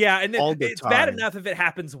time. Yeah, and then All the it's bad time. enough if it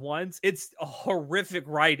happens once. It's a horrific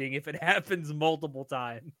writing if it happens multiple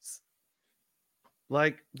times.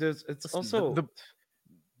 Like there's it's Listen, also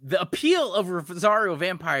the appeal of Rosario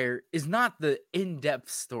Vampire is not the in-depth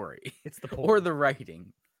story It's the or the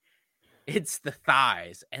writing. It's the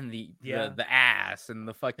thighs and the ass and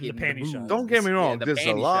the fucking panty shots. boobs. don't get me wrong. the there's a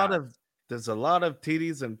panty lot shots. there's a lot of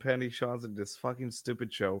titties and panty shots in this fucking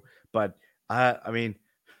stupid show. But I mean,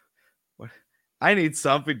 I need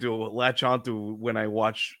something to latch onto when I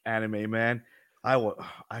watch anime, man.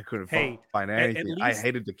 I couldn't Hey, find at anything. I least-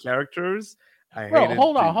 hated the characters. I Bro, hated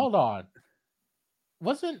hold the- on.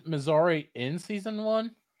 Wasn't Missouri in season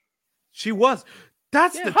 1? She was.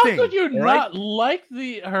 That's the How thing. could you all right? not like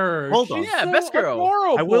her? Hold on. She's Yeah, so best girl.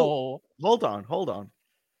 adorable. I will- Hold on.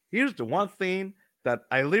 Here's the one thing that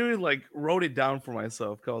I literally like wrote it down for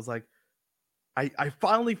myself because I was like, I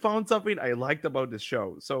finally found something I liked about this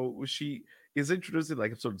show. So she is introduced in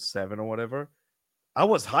like episode 7 or whatever. I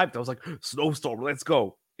was hyped. I was like, snowstorm, let's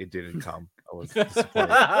go. It didn't come. I was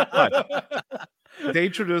disappointed. They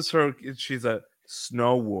introduced her. She's a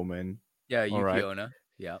snow woman. Yeah, All right. Yukiona.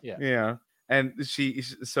 Yeah. Yeah. And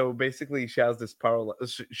so basically she has this power.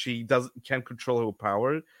 She can't control her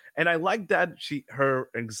power. And I like that her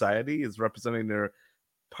anxiety is representing her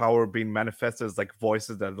power being manifested as like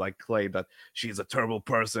voices that like claim that she's a terrible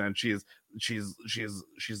person and she's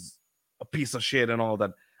a piece of shit and all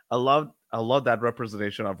that. I love that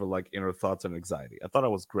representation of her like inner thoughts and anxiety. I thought it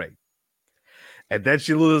was great. And then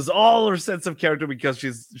she loses all her sense of character because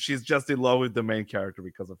she's just in love with the main character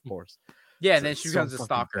because of course. Yeah, So and then it's she so becomes a fucking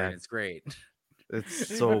stalker, bad. and it's great. It's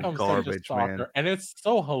She so becomes such a garbage, man. stalker, and it's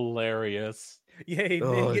so hilarious. Yay,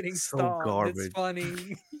 Oh, men it's getting so stalked. It's garbage.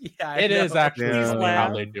 funny. Yeah, It is actually Please funny laugh.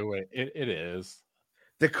 how they do it. It is.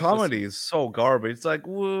 The comedy is so garbage. It's like,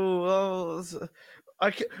 whoa, I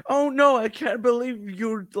can't. Oh no, I can't believe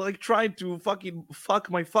you're like trying to fucking fuck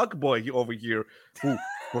my fuck boy over here, who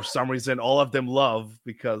for some reason all of them love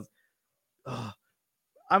because.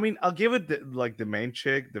 I mean, I'll give it the main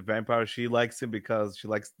chick, the vampire. She likes him because she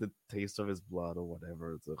likes the taste of his blood or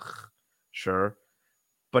whatever. It's sure,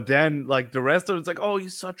 but then like the rest of it's like, oh,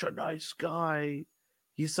 he's such a nice guy.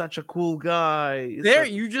 He's such a cool guy.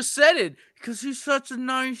 You just said it because he's such a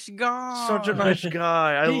nice guy. Such a nice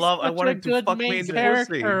guy. I He's I such want a him to good fuck me main in the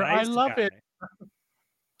character. pussy. I love it.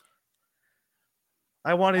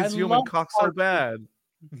 I want his I human love cock so Cardboard. bad.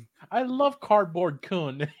 I love Cardboard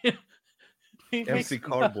Kun. He makes MC me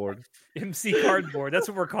Cardboard. MC Cardboard. That's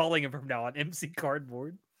what we're calling him from now on. MC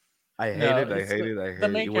Cardboard. I hate No, it. I it's hate it. I hate The it.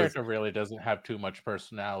 main It was character really doesn't have too much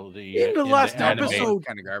personality. in the last anime. episode.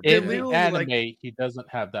 Kind of garbage. They In the literally, anime, like- he doesn't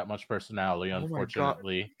have that much personality, Oh my God.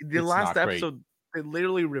 unfortunately. The It's last not great. episode, they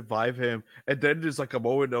literally revive him, and then there's like a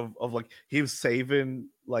moment of like him saving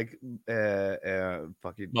like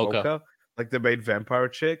fucking Mocha. Mocha, like the main vampire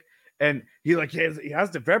chick, and he has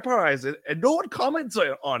to vampirize it, and no one comments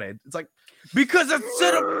on it. It's like Because it's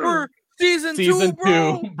set up for season Season 2,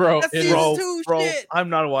 bro. 2, bro. That's it season is- two bro, shit. I'm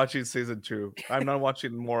not watching season 2. I'm not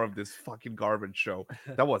watching more of this fucking garbage show.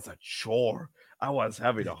 That was a chore. I was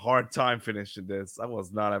having a hard time finishing this. I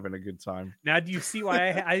was not having a good time. Now, do you see why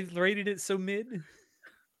I rated it so mid?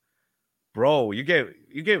 Bro, you gave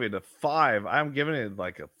it a 5. I'm giving it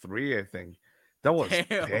like a 3, I think. That was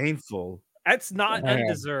Damn. painful. That's not Damn.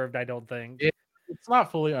 undeserved, I don't think. It's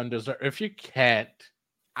not fully undeserved. If you can't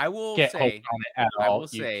I will get hooked say, on it at I all, will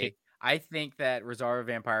you say, can't- I think that Rosario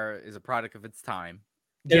Vampire is a product of its time.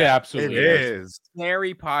 it It absolutely is.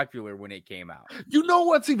 Very popular when it came out. You know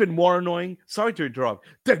what's even more annoying? Sorry to interrupt.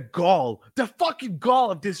 The fucking gall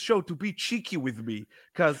of this show to be cheeky with me.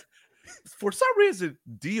 Because for some reason,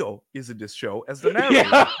 Dio is in this show as the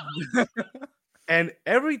narrator. Yeah. And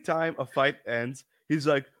every time a fight ends, he's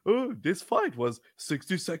like, "Oh, this fight was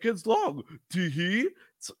 60 seconds long." Tee-hee.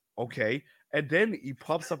 Okay. And then he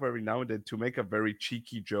pops up every now and then to make a very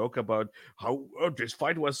cheeky joke about how this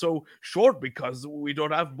fight was so short because we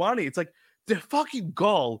don't have money. It's like the fucking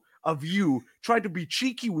gall of you trying to be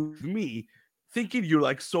cheeky with me, thinking you're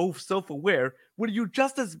like so self-aware when you're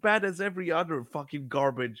just as bad as every other fucking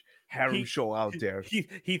garbage harem show out there.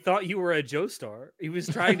 He thought you were a Joestar. He was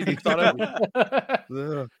trying to He be thought I cute.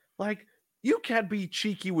 Ugh. Like, you can't be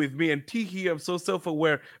cheeky with me and Tiki. I'm so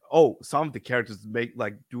self-aware. Oh, some of the characters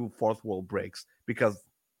do fourth wall breaks because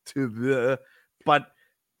but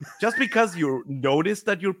just because you notice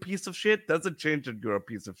that you're a piece of shit doesn't change that you're a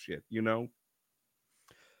piece of shit, you know?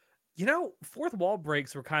 You know, fourth wall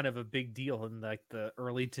breaks were kind of a big deal in like the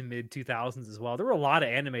early to mid 2000s as well. There were a lot of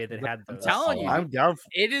anime that had I'm those. telling you, I'm down for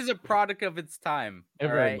it is a product of its time. It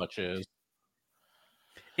all very right? much is.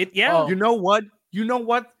 Yeah. You know what? You know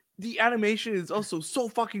what? The animation is also so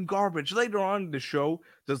fucking garbage. Later on in the show,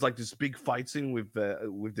 there's like this big fight scene with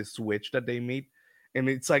the switch that they meet, and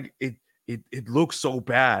it's like it looks so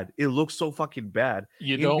bad. It looks so fucking bad.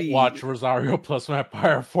 You don't watch Rosario plus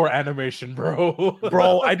Vampire for animation, bro.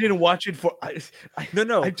 Bro, I didn't watch it for.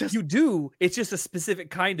 No, I just you do. It's just a specific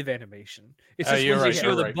kind of animation. It's just you're when right, they show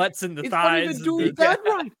you're the right. butts and the it's thighs. not even doing and the- that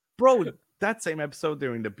right, bro. That same episode,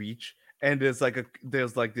 they're in the beach, and there's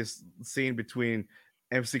like this scene between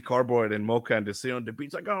MC Cardboard and Mocha, and they sit on the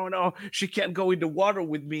beach like, oh no, she can't go in the water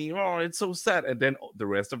with me. Oh, it's so sad. And then the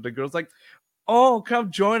rest of the girls like, oh,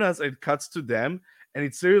 come join us. And it cuts to them, and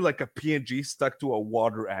it's really like a PNG stuck to a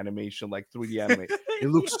water animation, like 3D anime. It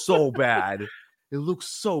looks so bad. It looks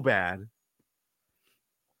so bad.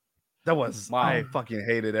 That was Wow. I fucking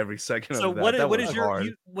hated every second So of that. what That what was is your hard.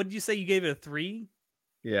 what did you say you gave it a 3?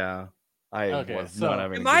 Yeah. I Okay, was so not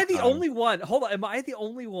having Am a I good the time. only one? Hold on, am I the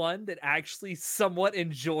only one that actually somewhat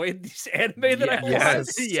enjoyed these anime that I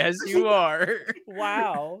Yes. watched? yes, you are.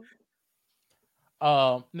 Wow.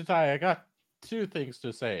 Natalia, I got two things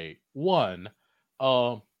to say. One,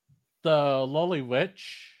 the lolly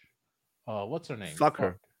witch. What's her name? Fuck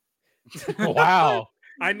her. Wow.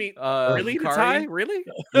 I mean, really, Hikari? Natai? Really?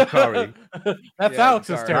 Yukari. That's Yeah,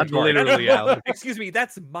 Alex's Hikari. Not territory. literally Alex. Excuse me,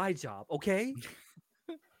 that's my job, okay?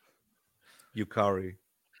 Yukari.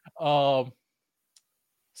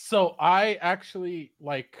 So I actually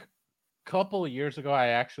couple of years ago I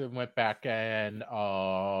actually went back and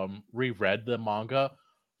reread the manga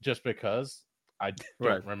just because I don't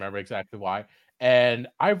Right. remember exactly why. And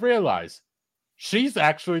I realized she's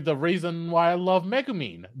actually the reason why I love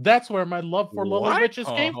Megumin. That's where my love for Lily What? Witches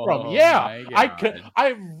came from. Oh Yeah. my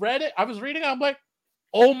I read it. I was reading it. I'm like,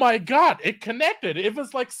 oh my God, it connected. It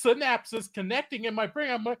was like synapses connecting in my brain.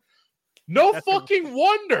 I'm like, no That's fucking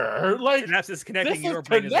wonder. Like, Synapses connecting this your is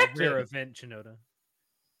brain is a rare connected. event, Shinoda.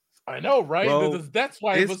 I know, right? Bro, That's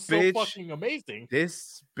why it this was so bitch- fucking amazing.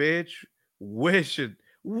 This bitch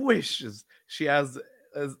wishes she has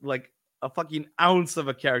like a fucking ounce of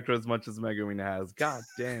a character as much as Megumin has. God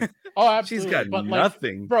damn. Oh, absolutely. She's got but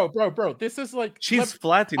nothing. bro. This is like She's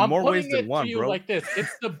flat in I'm more ways putting than it one, to you bro. like this.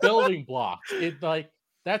 It's the building blocks. It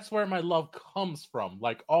that's where my love comes from,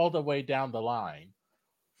 like all the way down the line.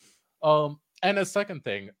 And a second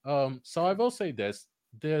thing, so I will say this: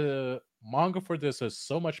 the manga for this is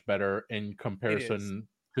so much better in comparison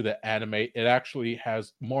to the anime. It actually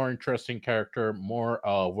has more interesting character, more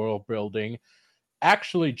world building.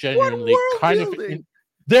 Actually, genuinely, world kind building? of.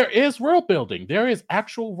 There is world building. There is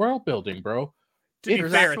actual world building, bro. To be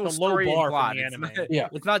There's fair, actual it's a low story and bar plot. from the It's anime. not- Yeah.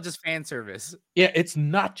 It's not just fan service. Yeah, it's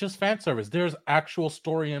not just fan service. There's actual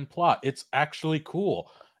story and plot. It's actually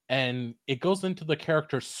cool. And it goes into the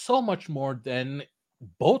character so much more than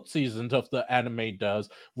both seasons of the anime does,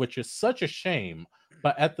 which is such a shame.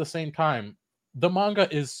 But at the same time, the manga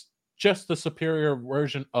is just the superior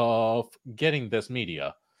version of getting this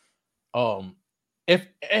media. If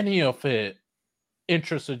any of it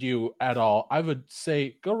interested you at all, I would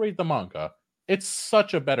say go read the manga. It's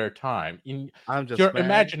such a better time. I'm just Your mad.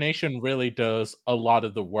 imagination really does a lot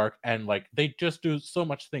of the work, and they just do so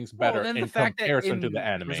much things better Well, then in the fact comparison that to the in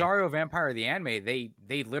anime. Rosario Vampire the anime,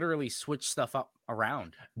 they literally switch stuff up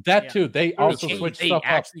around. That Yeah. too, they They also Change- switched they stuff up.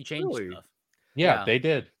 actually changed Really? stuff. Yeah, yeah. they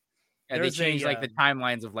did. Yeah, they There's a, changed like the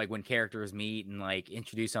timelines of like when characters meet and like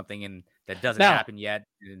introduce something and that doesn't Now- happen yet.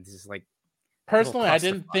 And it's just like Personally, I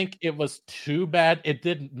didn't clusterfuck. think it was too bad. It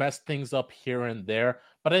did mess things up here and there,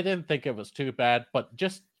 but I didn't think it was too bad. But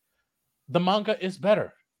just the manga is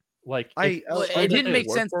better. Like, I Well, I'll it take didn't your make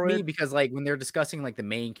word sense to for me it. because like when they're discussing like the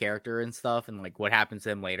main character and stuff and like what happens to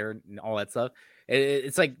them later and all that stuff,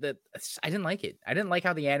 it's like that. I didn't like it. I didn't like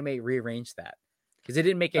how the anime rearranged that because it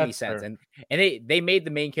didn't make any that's sense. fair. And they made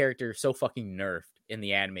the main character so fucking nerfed in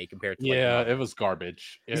the anime compared to like the Yeah, manga. it was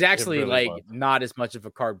garbage. He's It actually really like was. not as much of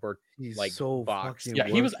a cardboard He's like so box. fucking Yeah,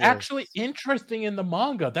 he was worthless. actually interesting in the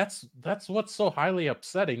manga. That's what's so highly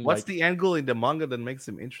upsetting. What's Like, the angle in the manga that makes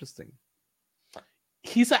him interesting?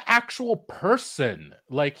 he's an actual person.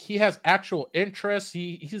 Like, he has actual interests.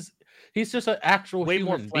 He's just an actual Way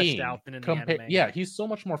more human fleshed being. out than in the anime. Yeah, he's so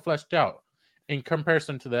much more fleshed out in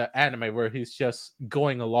comparison to the anime, where he's just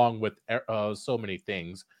going along with so many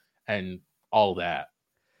things and all that,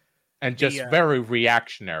 and just very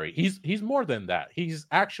reactionary. He's more than that. He's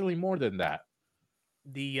actually more than that.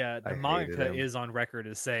 The I hated manga him. is on record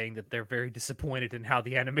as saying that they're very disappointed in how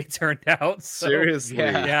the anime turned out. So, Seriously,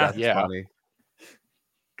 yeah. that's Yeah. funny.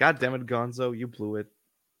 God damn it, Gonzo, you blew it.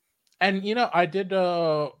 And I did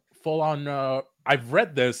full on. I've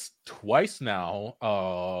read this twice now,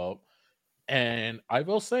 and I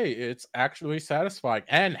will say it's actually satisfying.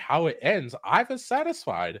 And how it ends, I was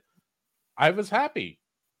satisfied. I was happy.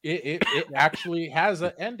 It actually has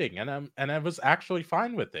an ending, and I was actually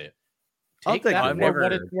fine with it. I'll Take take that your for word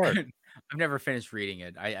what for it's worth. I've never finished reading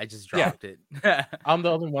it. I just Yeah. dropped it. I'm the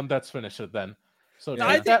only one that's finished it then. So No,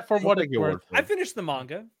 take I that for I'll what take it's your word worth. for I it. finished the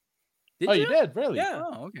manga. Did Oh, you did? Really? Yeah.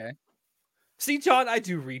 Oh, okay. See, John, I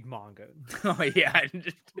do read manga. Oh yeah.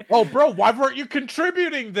 Oh, bro, why weren't you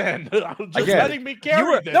contributing then? Just Again, letting me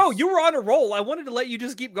carry this. No, you were on a roll. I wanted to let you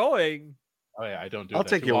just keep going. Oh yeah, I don't do I'll that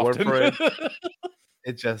take too your word often. for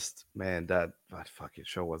It just, man, that fucking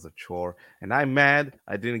show was a chore. And I'm mad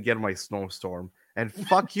I didn't get my snowstorm. And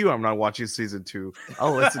fuck you, I'm not watching season 2.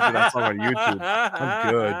 I'll listen to that song on YouTube.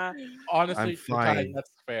 I'm good. Honestly, I'm fine. that's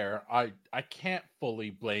fair. I can't fully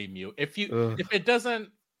blame you. If Ugh. it doesn't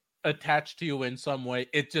attach to you in some way,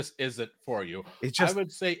 it just isn't for you. It just, I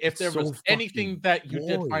would say if it's there was so anything fucking that you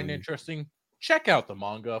did find boring. interesting, check out the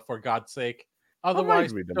manga for God's sake. might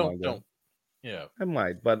Otherwise, read the don't. manga. Yeah. I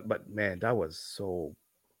might, but man, that was so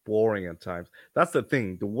boring at times. That's the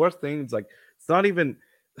thing. The worst thing is like it's not even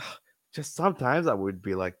just sometimes I would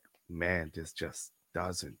be like, man, this just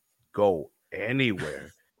doesn't go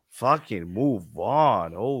anywhere. Fucking move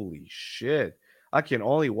on. Holy shit. I can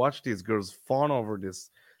only watch these girls fawn over this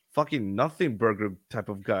fucking nothing burger type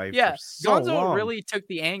of guy Yeah, for so Gonzo long. really took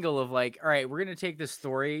the angle of like, all right, we're gonna take this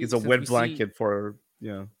story. He's a since wet we see- blanket for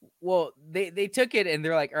Well, they took it and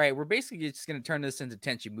they're like, all right, we're basically just gonna turn this into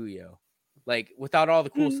Tenchi Muyo, like without all the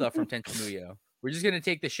cool stuff from Tenchi Muyo. We're just gonna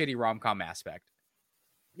take the shitty rom-com aspect.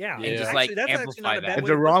 Yeah, And just, like, that's actually amplify not a that. bad and way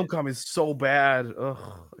the to put it. rom-com is so bad. Ugh,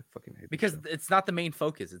 I fucking hate Because this show. it's not the main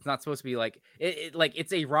focus. It's not supposed to be like like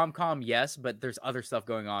it's a rom-com, yes, but there's other stuff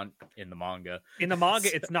going on in the manga. In the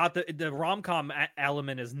manga, it's not the rom-com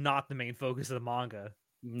element is not the main focus of the manga.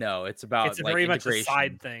 No, it's about It's like very much a integration.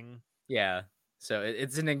 side thing. Yeah. So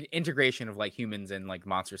it's an integration of like humans and like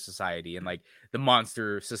monster society and like the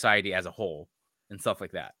monster society as a whole and stuff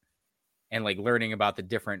like that. And like learning about the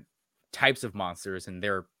different types of monsters and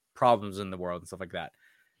their problems in the world and stuff like that.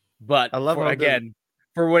 But I love how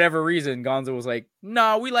for whatever reason, Gonzo was like,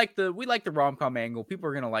 "No, we like the rom-com angle. People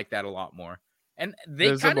are gonna like that a lot more." And they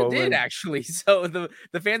There's a kind of did moment- actually. So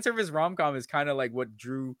the fan service rom-com is kind of like what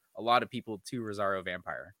drew a lot of people to Rosario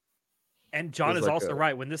Vampire. And John There's is like also a-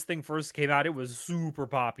 right. When this thing first came out, it was super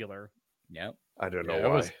popular. Yep. I don't know Yeah, it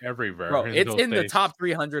why. was everywhere. Bro, it's those in the days. top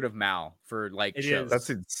 300 of Mal for like It shows. is. That's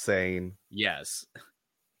insane. Yes.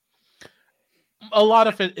 A lot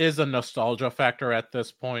of it is a nostalgia factor at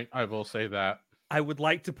this point. I will say that. I would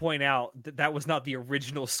like to point out that that was not the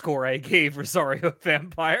original score I gave Rosario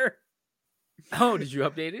Vampire. Oh, did you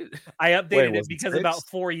update it? I updated it was it because 6? about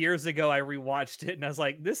 4 years ago I rewatched it and I was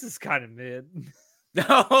like, this is kind of mid.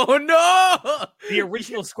 Oh no! The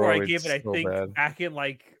original score Oh, I gave it's it, I so think, bad. back in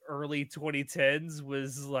like early 2010s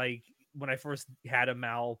was like when I first had a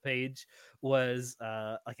Mal page was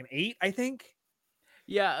like an 8, I think.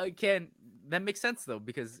 Yeah, Ken, that makes sense though,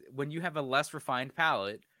 because when you have a less refined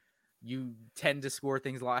palette, you tend to score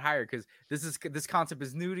things a lot higher because this concept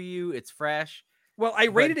is new to you, it's fresh. Well, I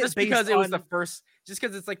But rated it just based because it was the on- first, just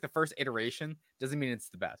because it's like the first iteration, doesn't mean it's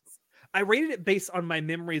the best. I rated it based on my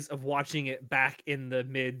memories of watching it back in the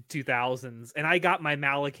mid 2000s, and I got my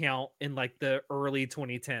Mal account in like the early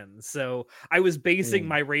 2010s. So I was basing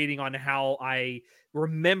my rating on how I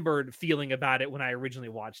remembered feeling about it when I originally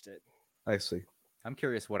watched it. I see. I'm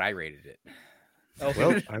curious what I rated it. Oh,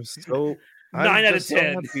 Well, I'm so 9 out of just so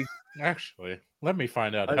 10. happy. Actually, let me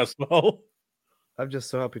find out I- as well. I'm just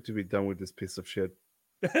so happy to be done with this piece of shit.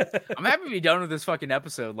 I'm happy to be done with this fucking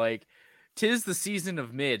episode. Like, 'tis the season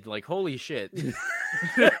of mid. Like, holy shit.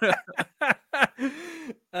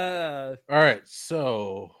 All right,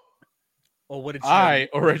 so Well, what did you I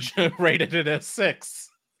originally rated it as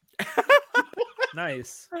 6.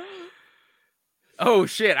 Nice. Oh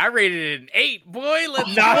shit! I rated it an 8, boy. Let's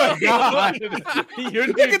Oh, go. God. You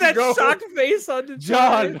Look need at that to go. shocked face on the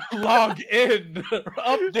John, log in.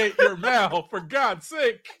 Update your mail, for God's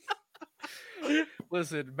sake.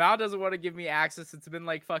 Listen, Mal doesn't want to give me access. It's been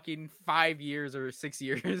like fucking 5 years or 6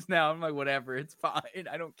 years now. I'm like, whatever, it's fine.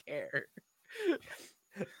 I don't care.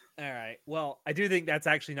 All right. Well, I do think that's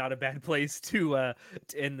actually not a bad place to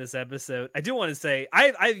end this episode. I do want to say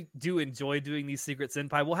I do enjoy doing these Secret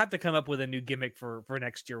Senpai. We'll have to come up with a new gimmick for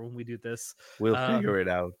next year when we do this. We'll figure it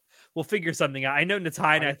out. We'll figure something out. I know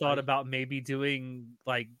Natai and I thought about maybe doing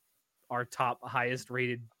like our top highest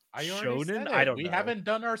rated shonen. I don't know. We haven't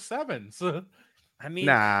done our 7s. I mean,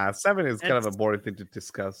 Nah, 7 is kind of a boring thing to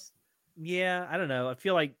discuss. yeah, I don't know. I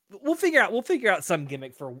feel like we'll figure out some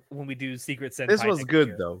gimmick for when we do Secret Senpai. This was next good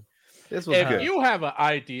year. though. This was If good. you have an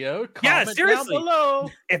idea, Yeah, comment seriously. down below.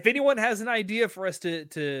 If anyone has an idea for us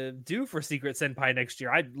to do for Secret Senpai next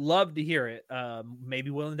year, I'd love to hear it. Maybe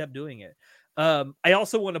we'll end up doing it. I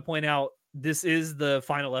also want to point out this is the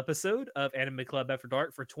final episode of Anime Club After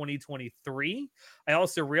Dark for 2023. I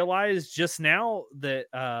also realized just now that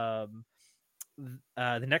the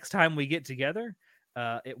next time we get together,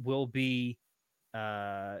 it will be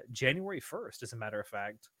January 1st, as a matter of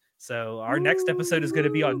fact. So our next episode is going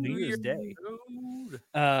to be on New Year's Day,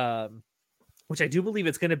 which I do believe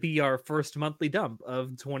it's going to be our first monthly dump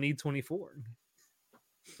of 2024.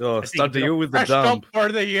 Oh, start the year with the Fresh dump.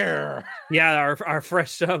 for the year. Yeah, our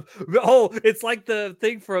fresh dump. Oh, it's like the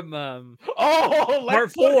thing from Oh, Part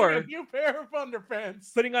let's put 4. a new pair of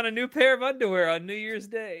underpants. putting on a new pair of underwear on New Year's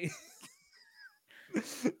Day.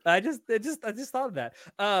 I just thought of that.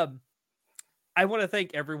 I want to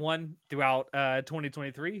thank everyone throughout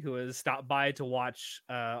 2023 who has stopped by to watch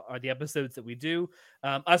the episodes that we do.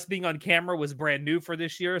 Us being on camera was brand new for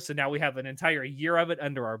this year, so now we have an entire year of it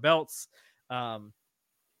under our belts.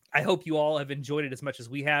 I hope you all have enjoyed it as much as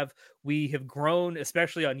we have. We have grown,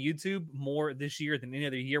 especially on YouTube, more this year than any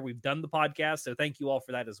other year we've done the podcast, so thank you all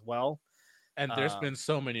for that as well. And there's been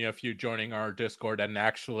so many of you joining our Discord and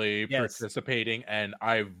actually participating, and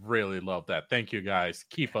I really love that. Thank you guys.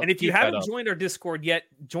 Keep up. And if you haven't joined our Discord yet,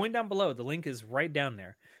 join down below. The link is right down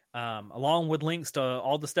there, along with links to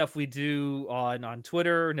all the stuff we do on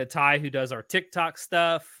Twitter. Natai, who does our TikTok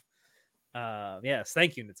stuff. Yes,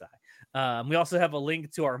 thank you, Natai. We also have a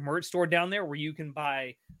link to our merch store down there where you can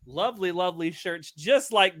buy lovely, lovely shirts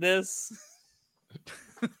just like this.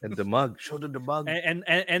 And the mug. Show them the mug.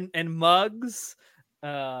 And mugs.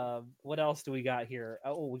 What else do we got here?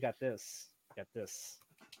 Oh, we got this.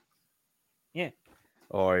 Yeah.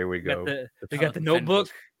 Oh, here we go. We got the notebook,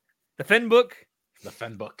 the Fen book. The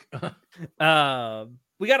Fen book.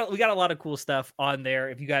 We got a lot of cool stuff on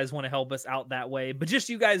there if you guys want to help us out that way. But just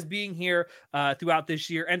you guys being here throughout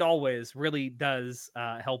this year and always really does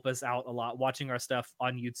help us out a lot, watching our stuff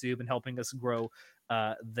on YouTube and helping us grow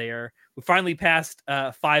there. We finally passed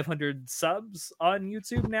 500 subs on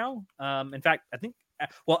YouTube now. In fact, I think,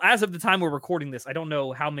 well, as of the time we're recording this, I don't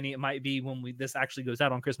know how many it might be when this actually goes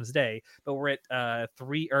out on Christmas Day, but we're at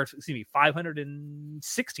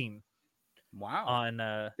 516. Wow.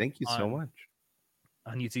 On thank you so much.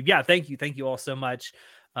 On YouTube. Yeah, thank you all so much.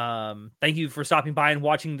 Thank you for stopping by and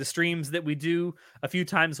watching the streams that we do a few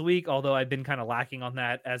times a week, although I've been kind of lacking on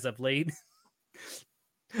that as of late.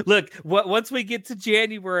 Look, once we get to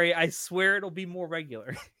January, I swear it'll be more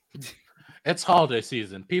regular. It's holiday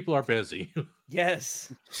season. People are busy.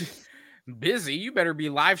 Yes. Busy? You better be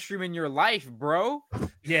live streaming your life, bro.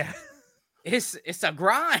 Yeah. It's a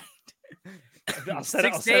grind. I'll set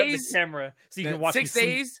up the camera so you can watch 6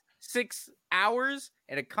 days, 6 hours,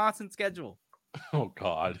 and a constant schedule. Oh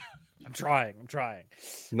God. I'm trying.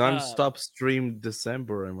 Non-stop stream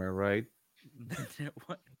December, am I right?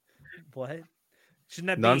 What? Shouldn't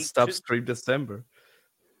that be non-stop stream December?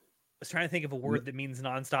 I was trying to think of a word that means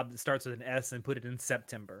non-stop that starts with an S and put it in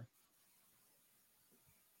September.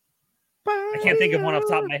 I can't think of one off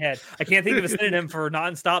the top of my head. I can't think of a synonym for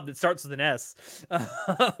non-stop that starts with an S.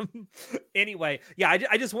 Anyway, yeah,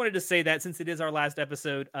 I just wanted to say that since it is our last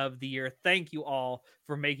episode of the year, thank you all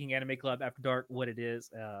for making Anime Club After Dark what it is.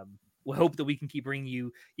 We hope that we can keep bringing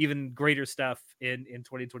you even greater stuff in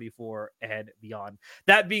 2024 and beyond.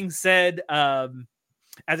 That being said,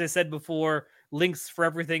 as I said before, links for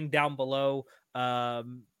everything down below.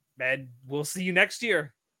 And we'll see you next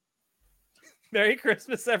year. Merry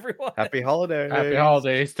Christmas, everyone. Happy holidays. Happy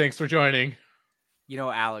holidays. Thanks for joining. You know,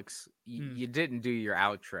 Alex, you didn't do your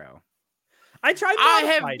outro. I tried. I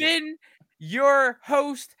have been your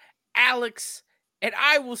host, Alex, and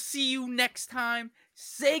I will see you next time.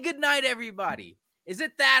 Say goodnight, everybody. Is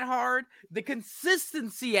it that hard? The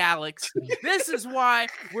consistency, Alex. This is why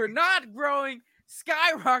we're not growing,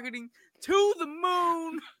 skyrocketing to the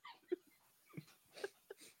moon.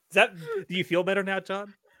 Do you feel better now,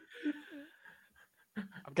 John?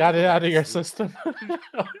 Got it out of your system.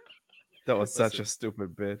 That was such a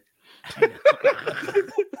stupid bit.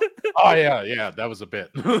 Oh yeah, that was a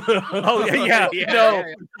bit. Oh yeah.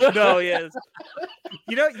 No, yes.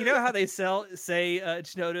 You know how they say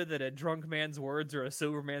Shinoda, that a drunk man's words are a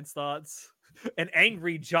sober man's thoughts, and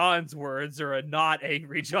angry John's words are a not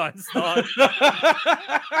angry John's thoughts.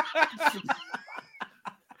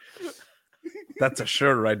 That's a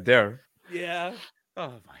shirt right there. Yeah.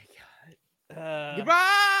 Oh my god.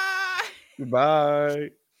 Goodbye.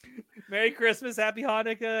 Goodbye. Merry Christmas, Happy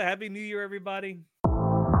Hanukkah, Happy New Year, everybody.